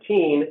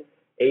 1017,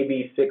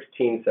 AB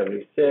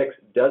 1676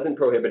 doesn't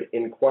prohibit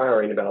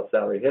inquiring about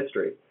salary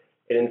history.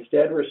 It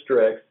instead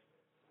restricts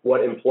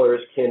what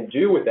employers can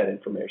do with that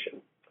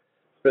information.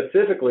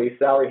 Specifically,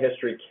 salary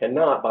history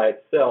cannot by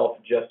itself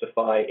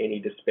justify any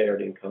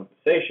disparity in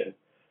compensation.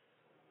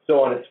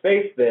 So on its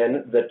face,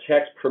 then, the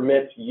text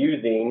permits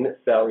using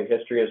salary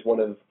history as one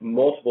of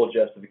multiple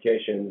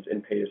justifications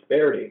in pay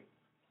disparity.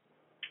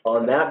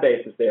 On that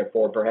basis,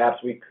 therefore,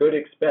 perhaps we could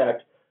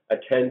expect a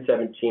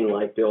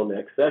 1017-like bill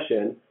next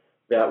session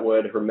that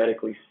would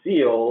hermetically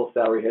seal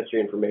salary history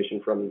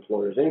information from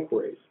employers'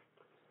 inquiries.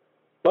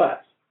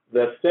 But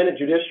the Senate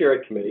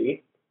Judiciary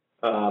Committee,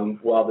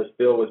 while this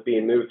bill was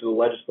being moved to the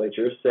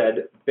legislature,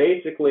 said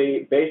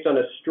basically, based on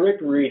a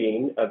strict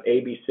reading of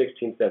AB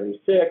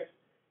 1676,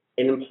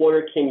 an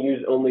employer can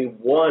use only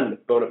one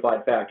bona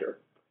fide factor.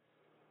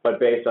 But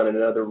based on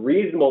another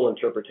reasonable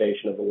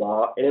interpretation of the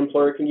law, an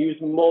employer can use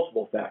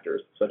multiple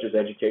factors, such as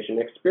education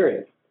and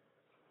experience.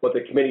 What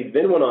the committee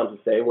then went on to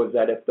say was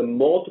that if the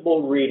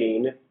multiple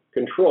reading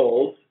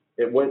controls,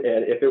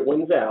 if it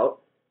wins out,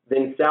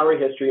 then salary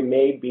history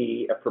may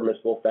be a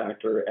permissible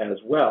factor as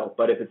well.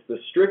 But if it's the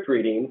strict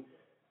reading,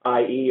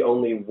 i.e.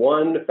 only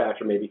one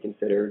factor may be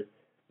considered,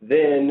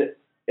 then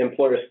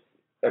employers,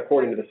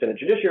 according to the Senate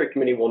Judiciary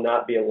Committee, will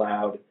not be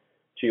allowed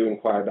to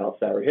inquire about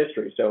salary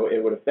history. So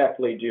it would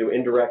effectively do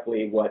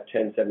indirectly what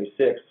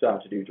 1076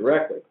 sought to do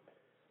directly.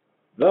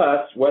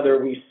 Thus,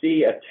 whether we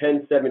see a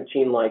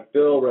 1017-like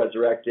bill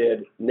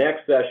resurrected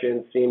next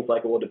session seems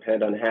like it will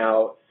depend on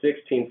how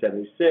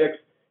 1676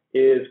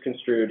 is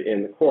construed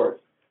in the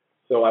courts.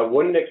 So I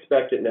wouldn't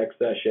expect it next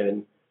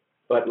session,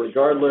 but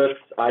regardless,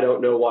 I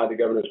don't know why the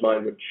governor's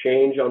mind would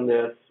change on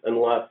this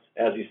unless,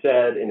 as you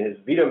said in his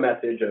veto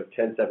message of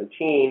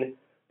 1017,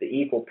 the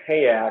Equal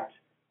Pay Act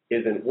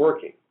isn't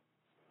working.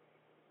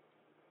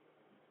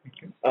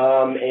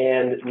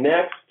 And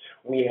next,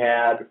 we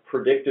had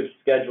predictive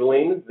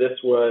scheduling. This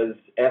was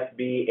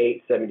SB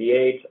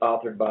 878,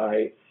 authored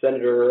by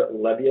Senator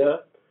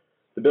Levia.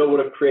 The bill would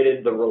have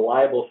created the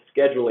Reliable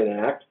Scheduling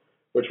Act,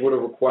 which would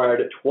have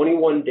required a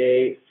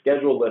 21-day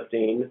schedule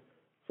listing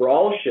for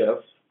all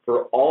shifts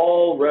for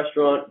all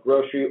restaurant,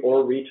 grocery,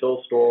 or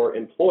retail store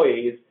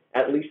employees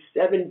at least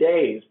 7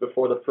 days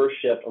before the first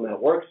shift on that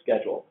work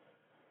schedule.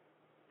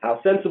 How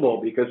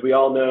sensible, because we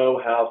all know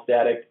how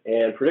static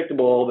and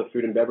predictable the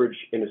food and beverage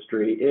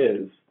industry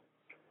is.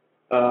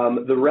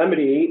 The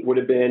remedy would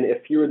have been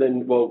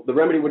the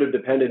remedy would have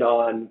depended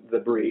on the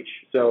breach.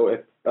 So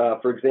if,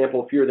 for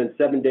example, fewer than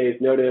 7 days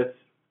notice,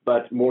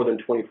 but more than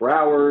 24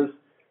 hours,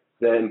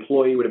 the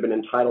employee would have been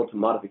entitled to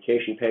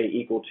modification pay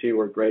equal to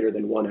or greater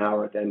than 1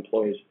 hour at the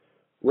employee's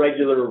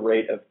regular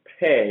rate of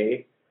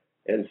pay,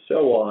 and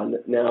so on.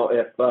 Now,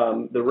 if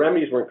the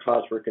remedies weren't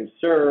cause for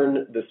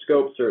concern, the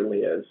scope certainly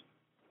is,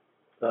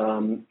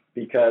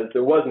 because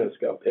there was no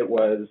scope. It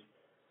was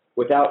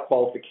without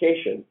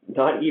qualification.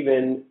 Not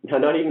even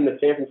the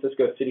San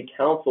Francisco City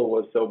Council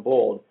was so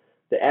bold.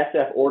 The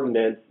SF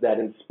ordinance that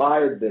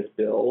inspired this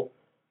bill,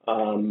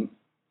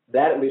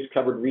 that at least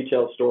covered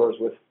retail stores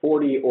with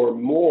 40 or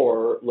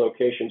more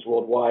locations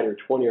worldwide or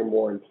 20 or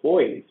more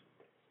employees.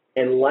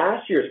 And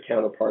last year's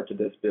counterpart to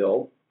this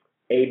bill,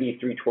 AB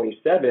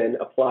 327,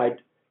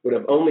 would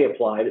have only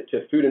applied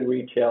to food and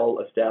retail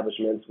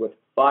establishments with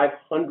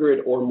 500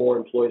 or more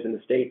employees in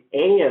the state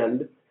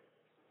and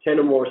 10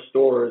 or more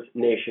stores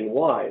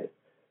nationwide.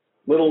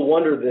 Little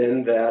wonder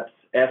then that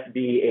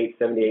SB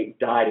 878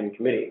 died in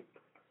committee.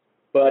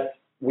 But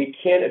we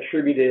can't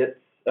attribute its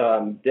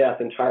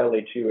death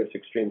entirely to its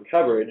extreme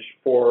coverage,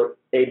 for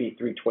AB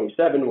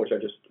 327, which I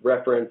just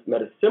referenced,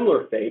 met a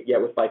similar fate,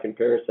 yet was by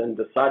comparison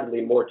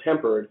decidedly more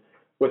tempered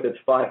with its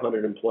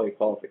 500 employee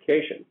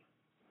qualification.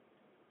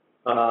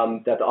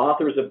 That the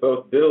authors of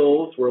both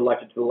bills were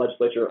elected to the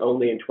legislature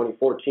only in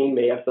 2014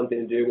 may have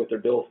something to do with their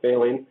bills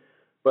failing,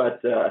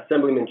 but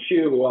Assemblyman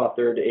Chu, who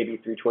authored AB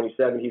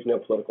 327, he's no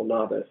political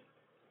novice.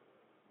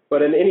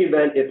 But in any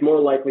event, it's more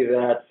likely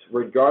that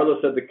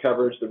regardless of the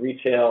coverage, the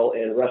retail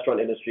and restaurant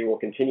industry will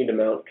continue to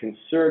mount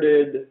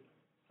concerted,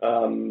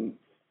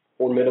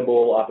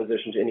 formidable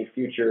opposition to any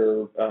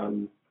future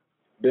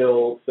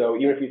bill. So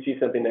even if we see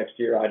something next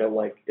year, I don't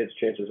like its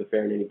chances of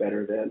faring any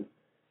better than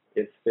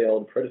its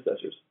failed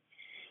predecessors.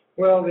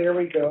 Well, there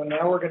we go.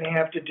 Now we're going to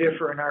have to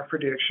differ in our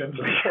predictions.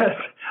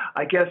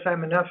 I guess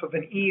I'm enough of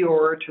an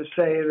Eeyore to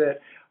say that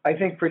I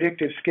think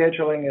predictive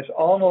scheduling is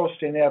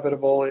almost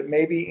inevitable. It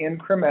may be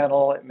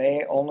incremental. It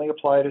may only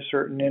apply to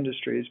certain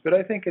industries, but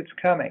I think it's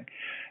coming.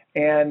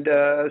 And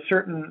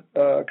certain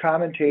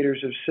commentators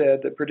have said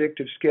that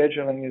predictive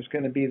scheduling is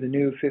going to be the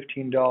new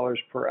 $15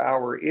 per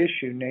hour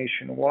issue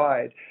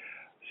nationwide.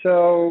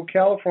 So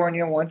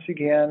California, once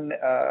again,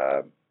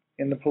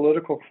 in the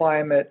political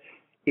climate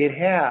it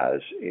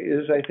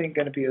is, I think,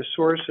 going to be a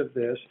source of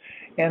this.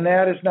 And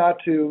that is not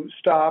to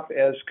stop,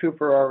 as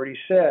Cooper already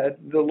said,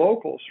 the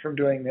locals from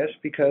doing this,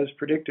 because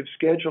predictive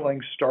scheduling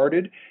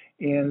started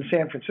in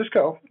San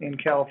Francisco in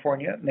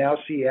California. Now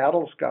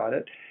Seattle's got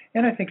it.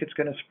 And I think it's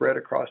going to spread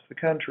across the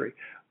country.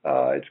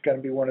 It's going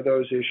to be one of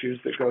those issues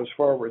that goes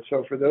forward.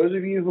 So for those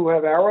of you who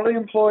have hourly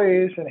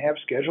employees and have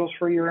schedules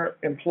for your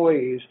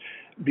employees,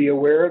 be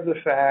aware of the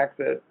fact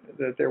that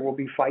there will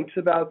be fights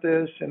about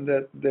this and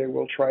that they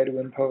will try to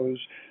impose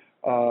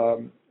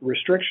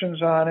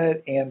restrictions on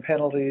it and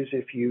penalties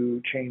if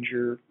you change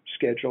your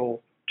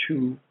schedule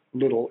too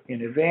little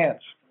in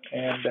advance.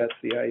 And that's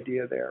the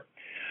idea there.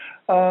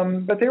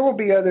 But there will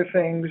be other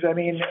things. I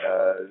mean,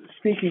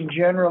 speaking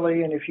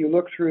generally, and if you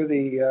look through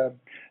the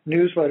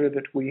newsletter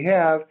that we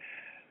have,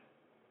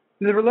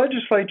 the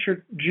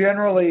legislature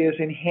generally is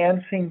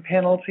enhancing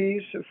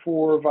penalties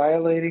for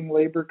violating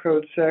labor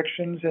code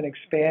sections and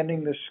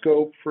expanding the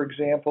scope, for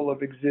example,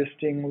 of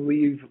existing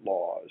leave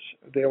laws.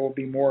 There will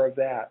be more of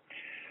that.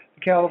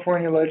 The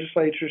California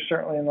legislature,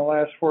 certainly in the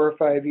last 4 or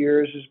 5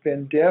 years, has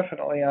been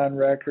definitely on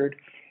record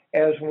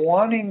as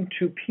wanting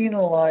to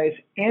penalize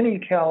any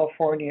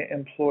California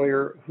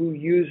employer who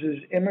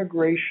uses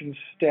immigration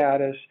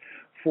status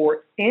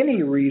for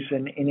any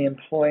reason in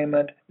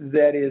employment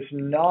that is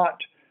not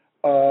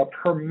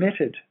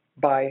permitted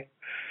by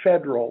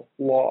federal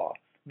law.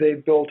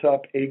 They've built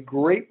up a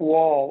great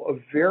wall of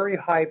very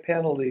high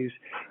penalties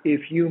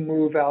if you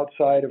move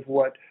outside of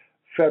what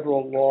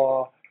federal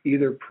law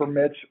either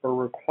permits or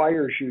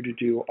requires you to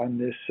do on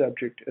this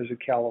subject as a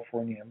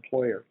California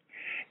employer.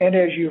 And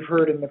as you've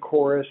heard in the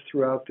chorus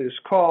throughout this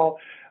call,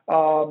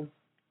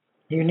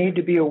 you need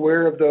to be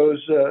aware of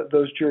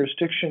those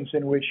jurisdictions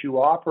in which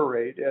you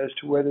operate as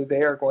to whether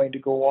they are going to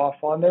go off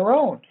on their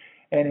own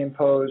and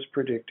impose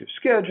predictive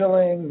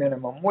scheduling,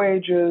 minimum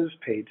wages,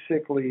 paid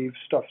sick leave,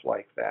 stuff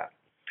like that.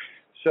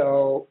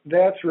 So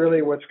that's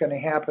really what's going to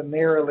happen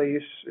there, Ilyse,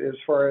 as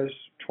far as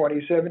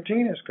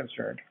 2017 is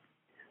concerned.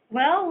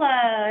 Well,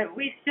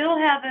 we still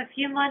have a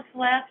few months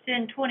left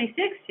in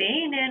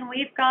 2016, and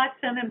we've got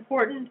some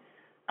important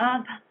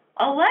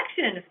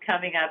elections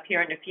coming up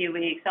here in a few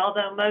weeks,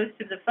 although most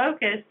of the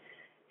focus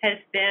has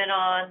been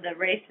on the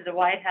race to the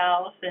White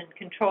House and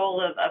control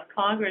of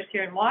Congress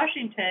here in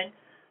Washington.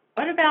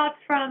 What about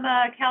from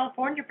a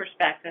California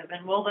perspective,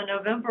 and will the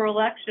November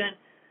election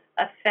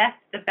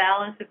affect the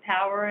balance of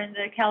power in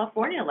the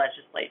California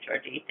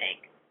legislature, do you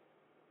think?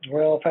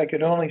 Well, if I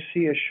could only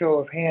see a show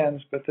of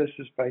hands, but this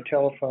is by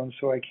telephone,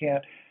 so I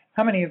can't.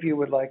 How many of you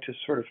would like to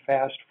sort of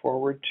fast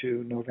forward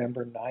to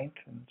November 9th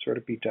and sort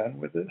of be done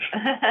with this?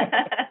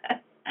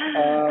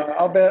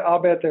 I'll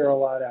bet there are a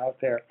lot out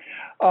there.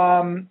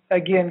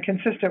 Again,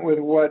 consistent with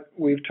what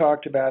we've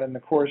talked about in the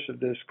course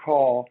of this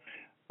call,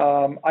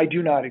 I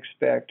do not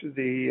expect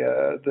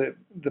the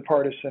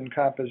partisan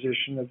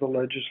composition of the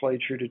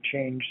legislature to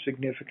change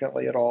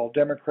significantly at all.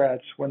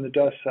 Democrats, when the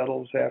dust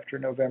settles after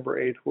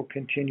November 8th, will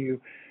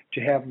continue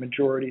to have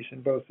majorities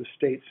in both the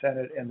state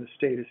Senate and the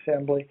state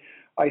Assembly.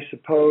 I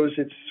suppose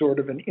it's sort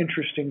of an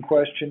interesting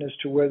question as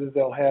to whether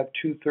they'll have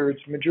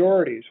 2/3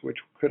 majorities, which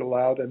could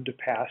allow them to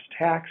pass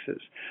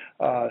taxes,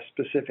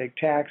 specific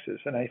taxes,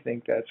 and I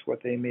think that's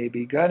what they may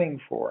be gunning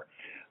for.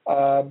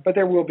 But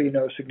there will be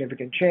no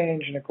significant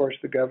change, and of course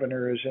the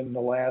governor is in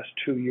the last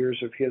 2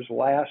 years of his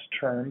last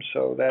term,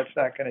 so that's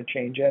not going to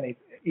change any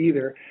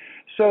either.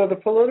 So the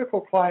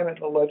political climate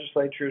in the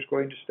legislature is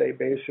going to stay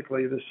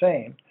basically the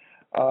same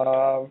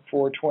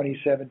for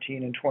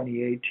 2017 and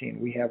 2018.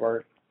 We have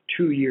our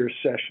 2-year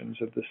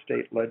sessions of the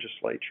state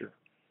legislature.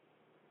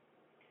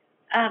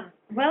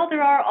 Well,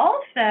 there are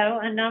also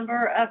a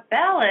number of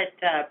ballot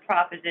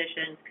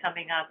propositions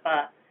coming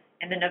up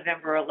in the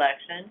November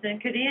elections,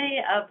 and could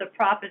any of the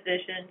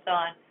propositions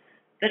on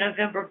the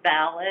November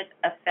ballot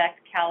affect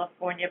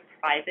California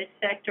private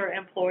sector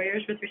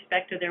employers with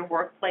respect to their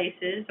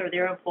workplaces or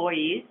their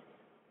employees?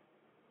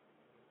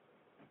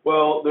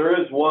 Well, there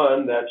is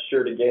one that's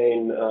sure to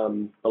gain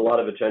a lot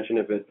of attention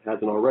if it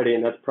hasn't already,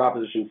 and that's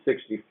Proposition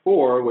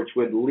 64, which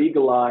would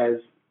legalize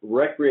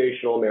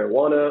recreational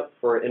marijuana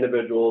for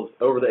individuals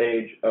over the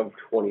age of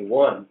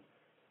 21.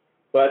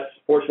 But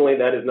fortunately,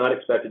 that is not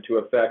expected to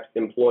affect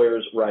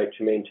employers' right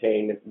to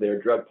maintain their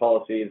drug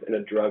policies in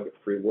a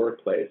drug-free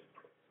workplace.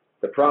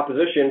 The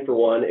proposition, for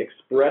one,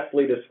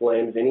 expressly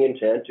disclaims any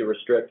intent to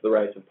restrict the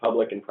rights of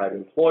public and private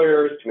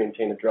employers to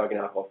maintain a drug and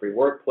alcohol-free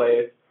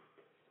workplace.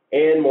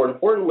 And more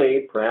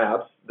importantly,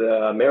 perhaps,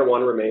 the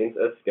marijuana remains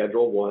a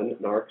Schedule I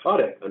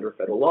narcotic under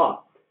federal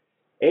law.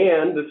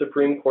 And the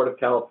Supreme Court of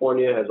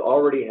California has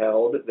already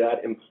held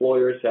that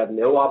employers have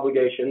no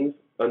obligations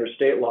under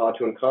state law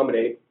to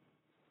accommodate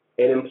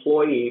an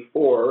employee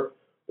for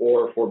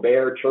or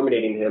forbear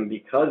terminating him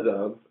because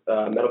of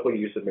medical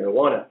use of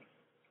marijuana.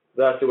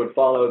 Thus, it would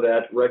follow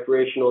that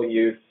recreational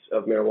use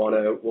of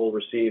marijuana will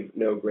receive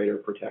no greater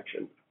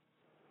protection.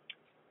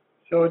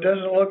 So it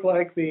doesn't look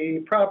like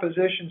the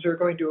propositions are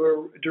going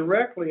to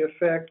directly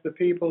affect the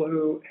people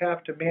who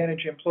have to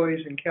manage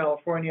employees in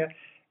California,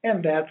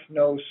 and that's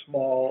no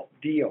small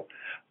deal.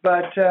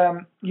 But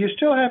you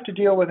still have to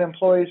deal with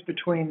employees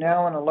between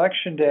now and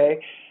Election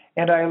Day.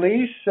 And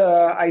Ilyse,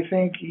 I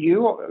think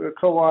you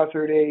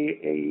co-authored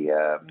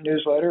a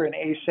newsletter, an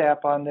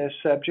ASAP, on this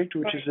subject,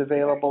 which is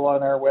available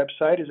on our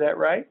website. Is that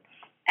right?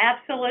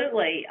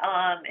 Absolutely.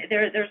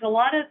 There's a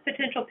lot of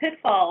potential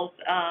pitfalls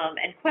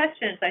and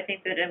questions I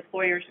think that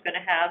employers are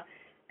going to have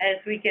as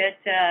we get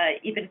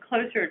even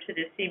closer to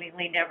this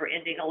seemingly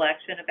never-ending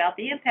election about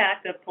the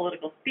impact of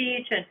political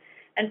speech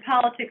and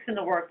politics in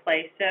the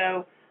workplace.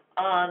 So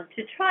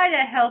to try to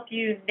help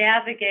you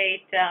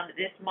navigate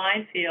this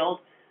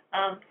minefield,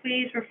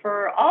 please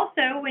refer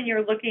also when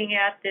you're looking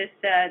at this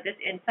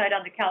insight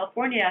on the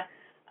California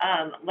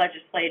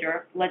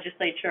legislature,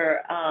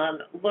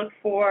 look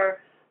for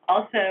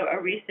also a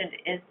recent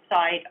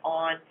insight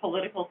on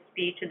political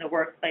speech in the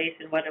workplace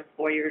and what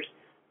employers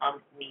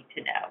need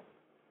to know.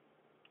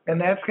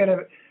 And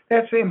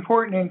that's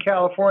important in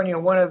California.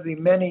 One of the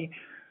many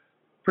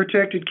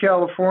protected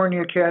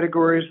California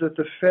categories that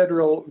the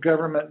federal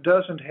government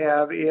doesn't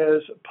have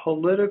is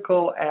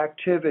political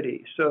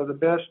activity. So the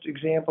best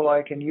example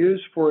I can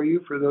use for you,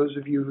 for those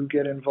of you who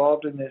get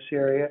involved in this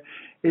area,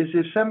 is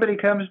if somebody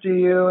comes to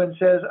you and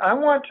says, I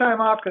want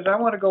time off because I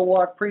want to go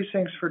walk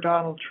precincts for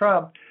Donald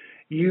Trump,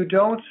 you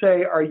don't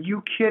say, are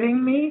you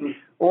kidding me?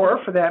 Or,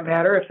 for that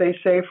matter, if they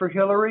say for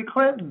Hillary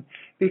Clinton,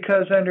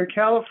 because under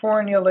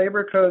California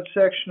Labor Code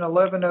Section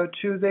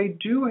 1102, they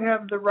do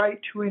have the right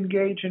to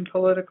engage in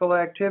political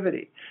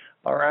activity,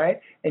 all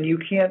right? And you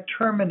can't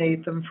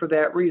terminate them for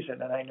that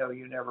reason, and I know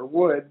you never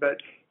would,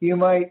 but you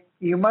might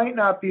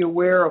not be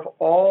aware of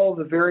all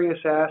the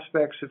various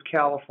aspects of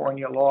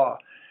California law.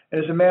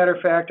 As a matter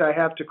of fact, I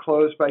have to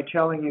close by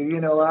telling you,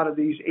 out of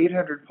these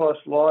 800-plus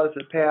laws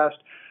that passed,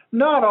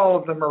 not all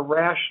of them are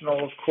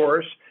rational, of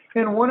course,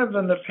 and one of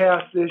them that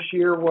passed this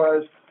year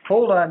was,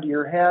 hold on to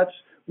your hats,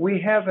 we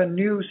have a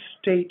new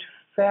state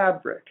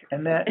fabric,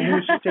 and that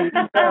new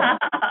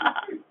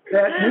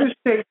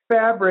state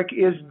fabric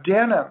is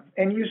denim.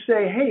 And you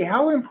say, hey,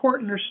 how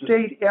important are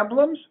state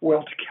emblems?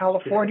 Well, to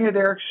California,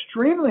 they're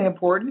extremely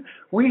important.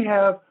 We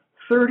have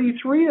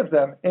 33 of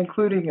them,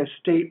 including a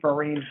state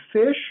marine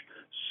fish,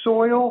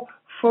 soil,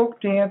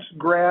 folk dance,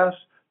 grass,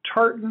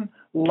 tartan,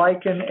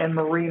 lichen, and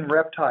marine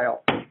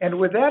reptile. And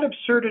with that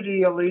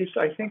absurdity, Ilyse,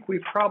 I think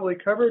we've probably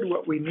covered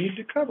what we need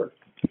to cover.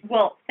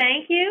 Well,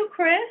 thank you,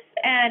 Chris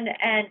and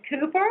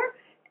Cooper,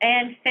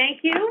 and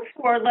thank you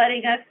for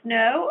letting us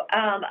know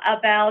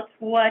about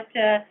what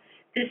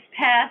this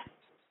past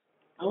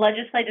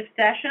legislative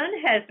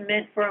session has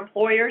meant for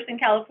employers in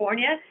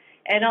California,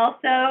 and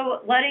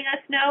also letting us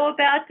know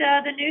about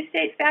the new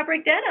state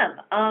fabric denim.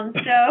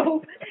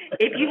 So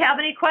if you have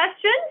any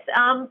questions,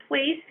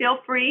 please feel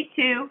free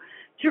to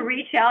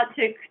reach out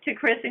to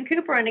Chris and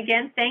Cooper. And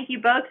again, thank you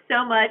both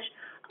so much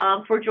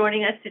for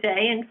joining us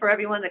today, and for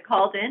everyone that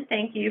called in,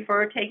 thank you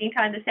for taking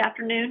time this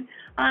afternoon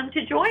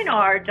to join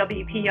our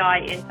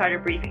WPI Insider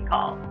Briefing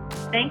call.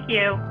 Thank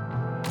you.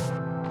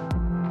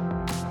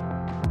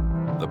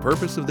 The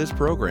purpose of this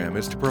program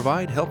is to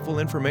provide helpful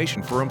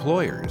information for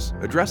employers,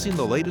 addressing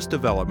the latest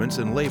developments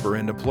in labor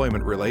and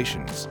employment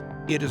relations.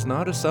 It is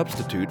not a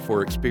substitute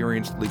for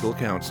experienced legal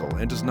counsel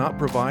and does not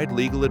provide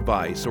legal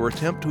advice or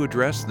attempt to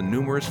address the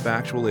numerous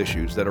factual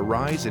issues that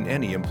arise in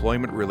any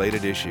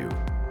employment-related issue.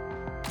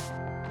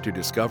 To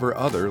discover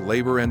other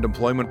labor and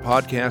employment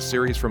podcast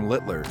series from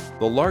Littler,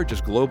 the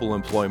largest global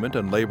employment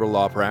and labor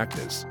law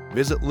practice,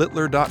 visit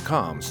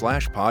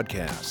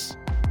littler.com/podcasts.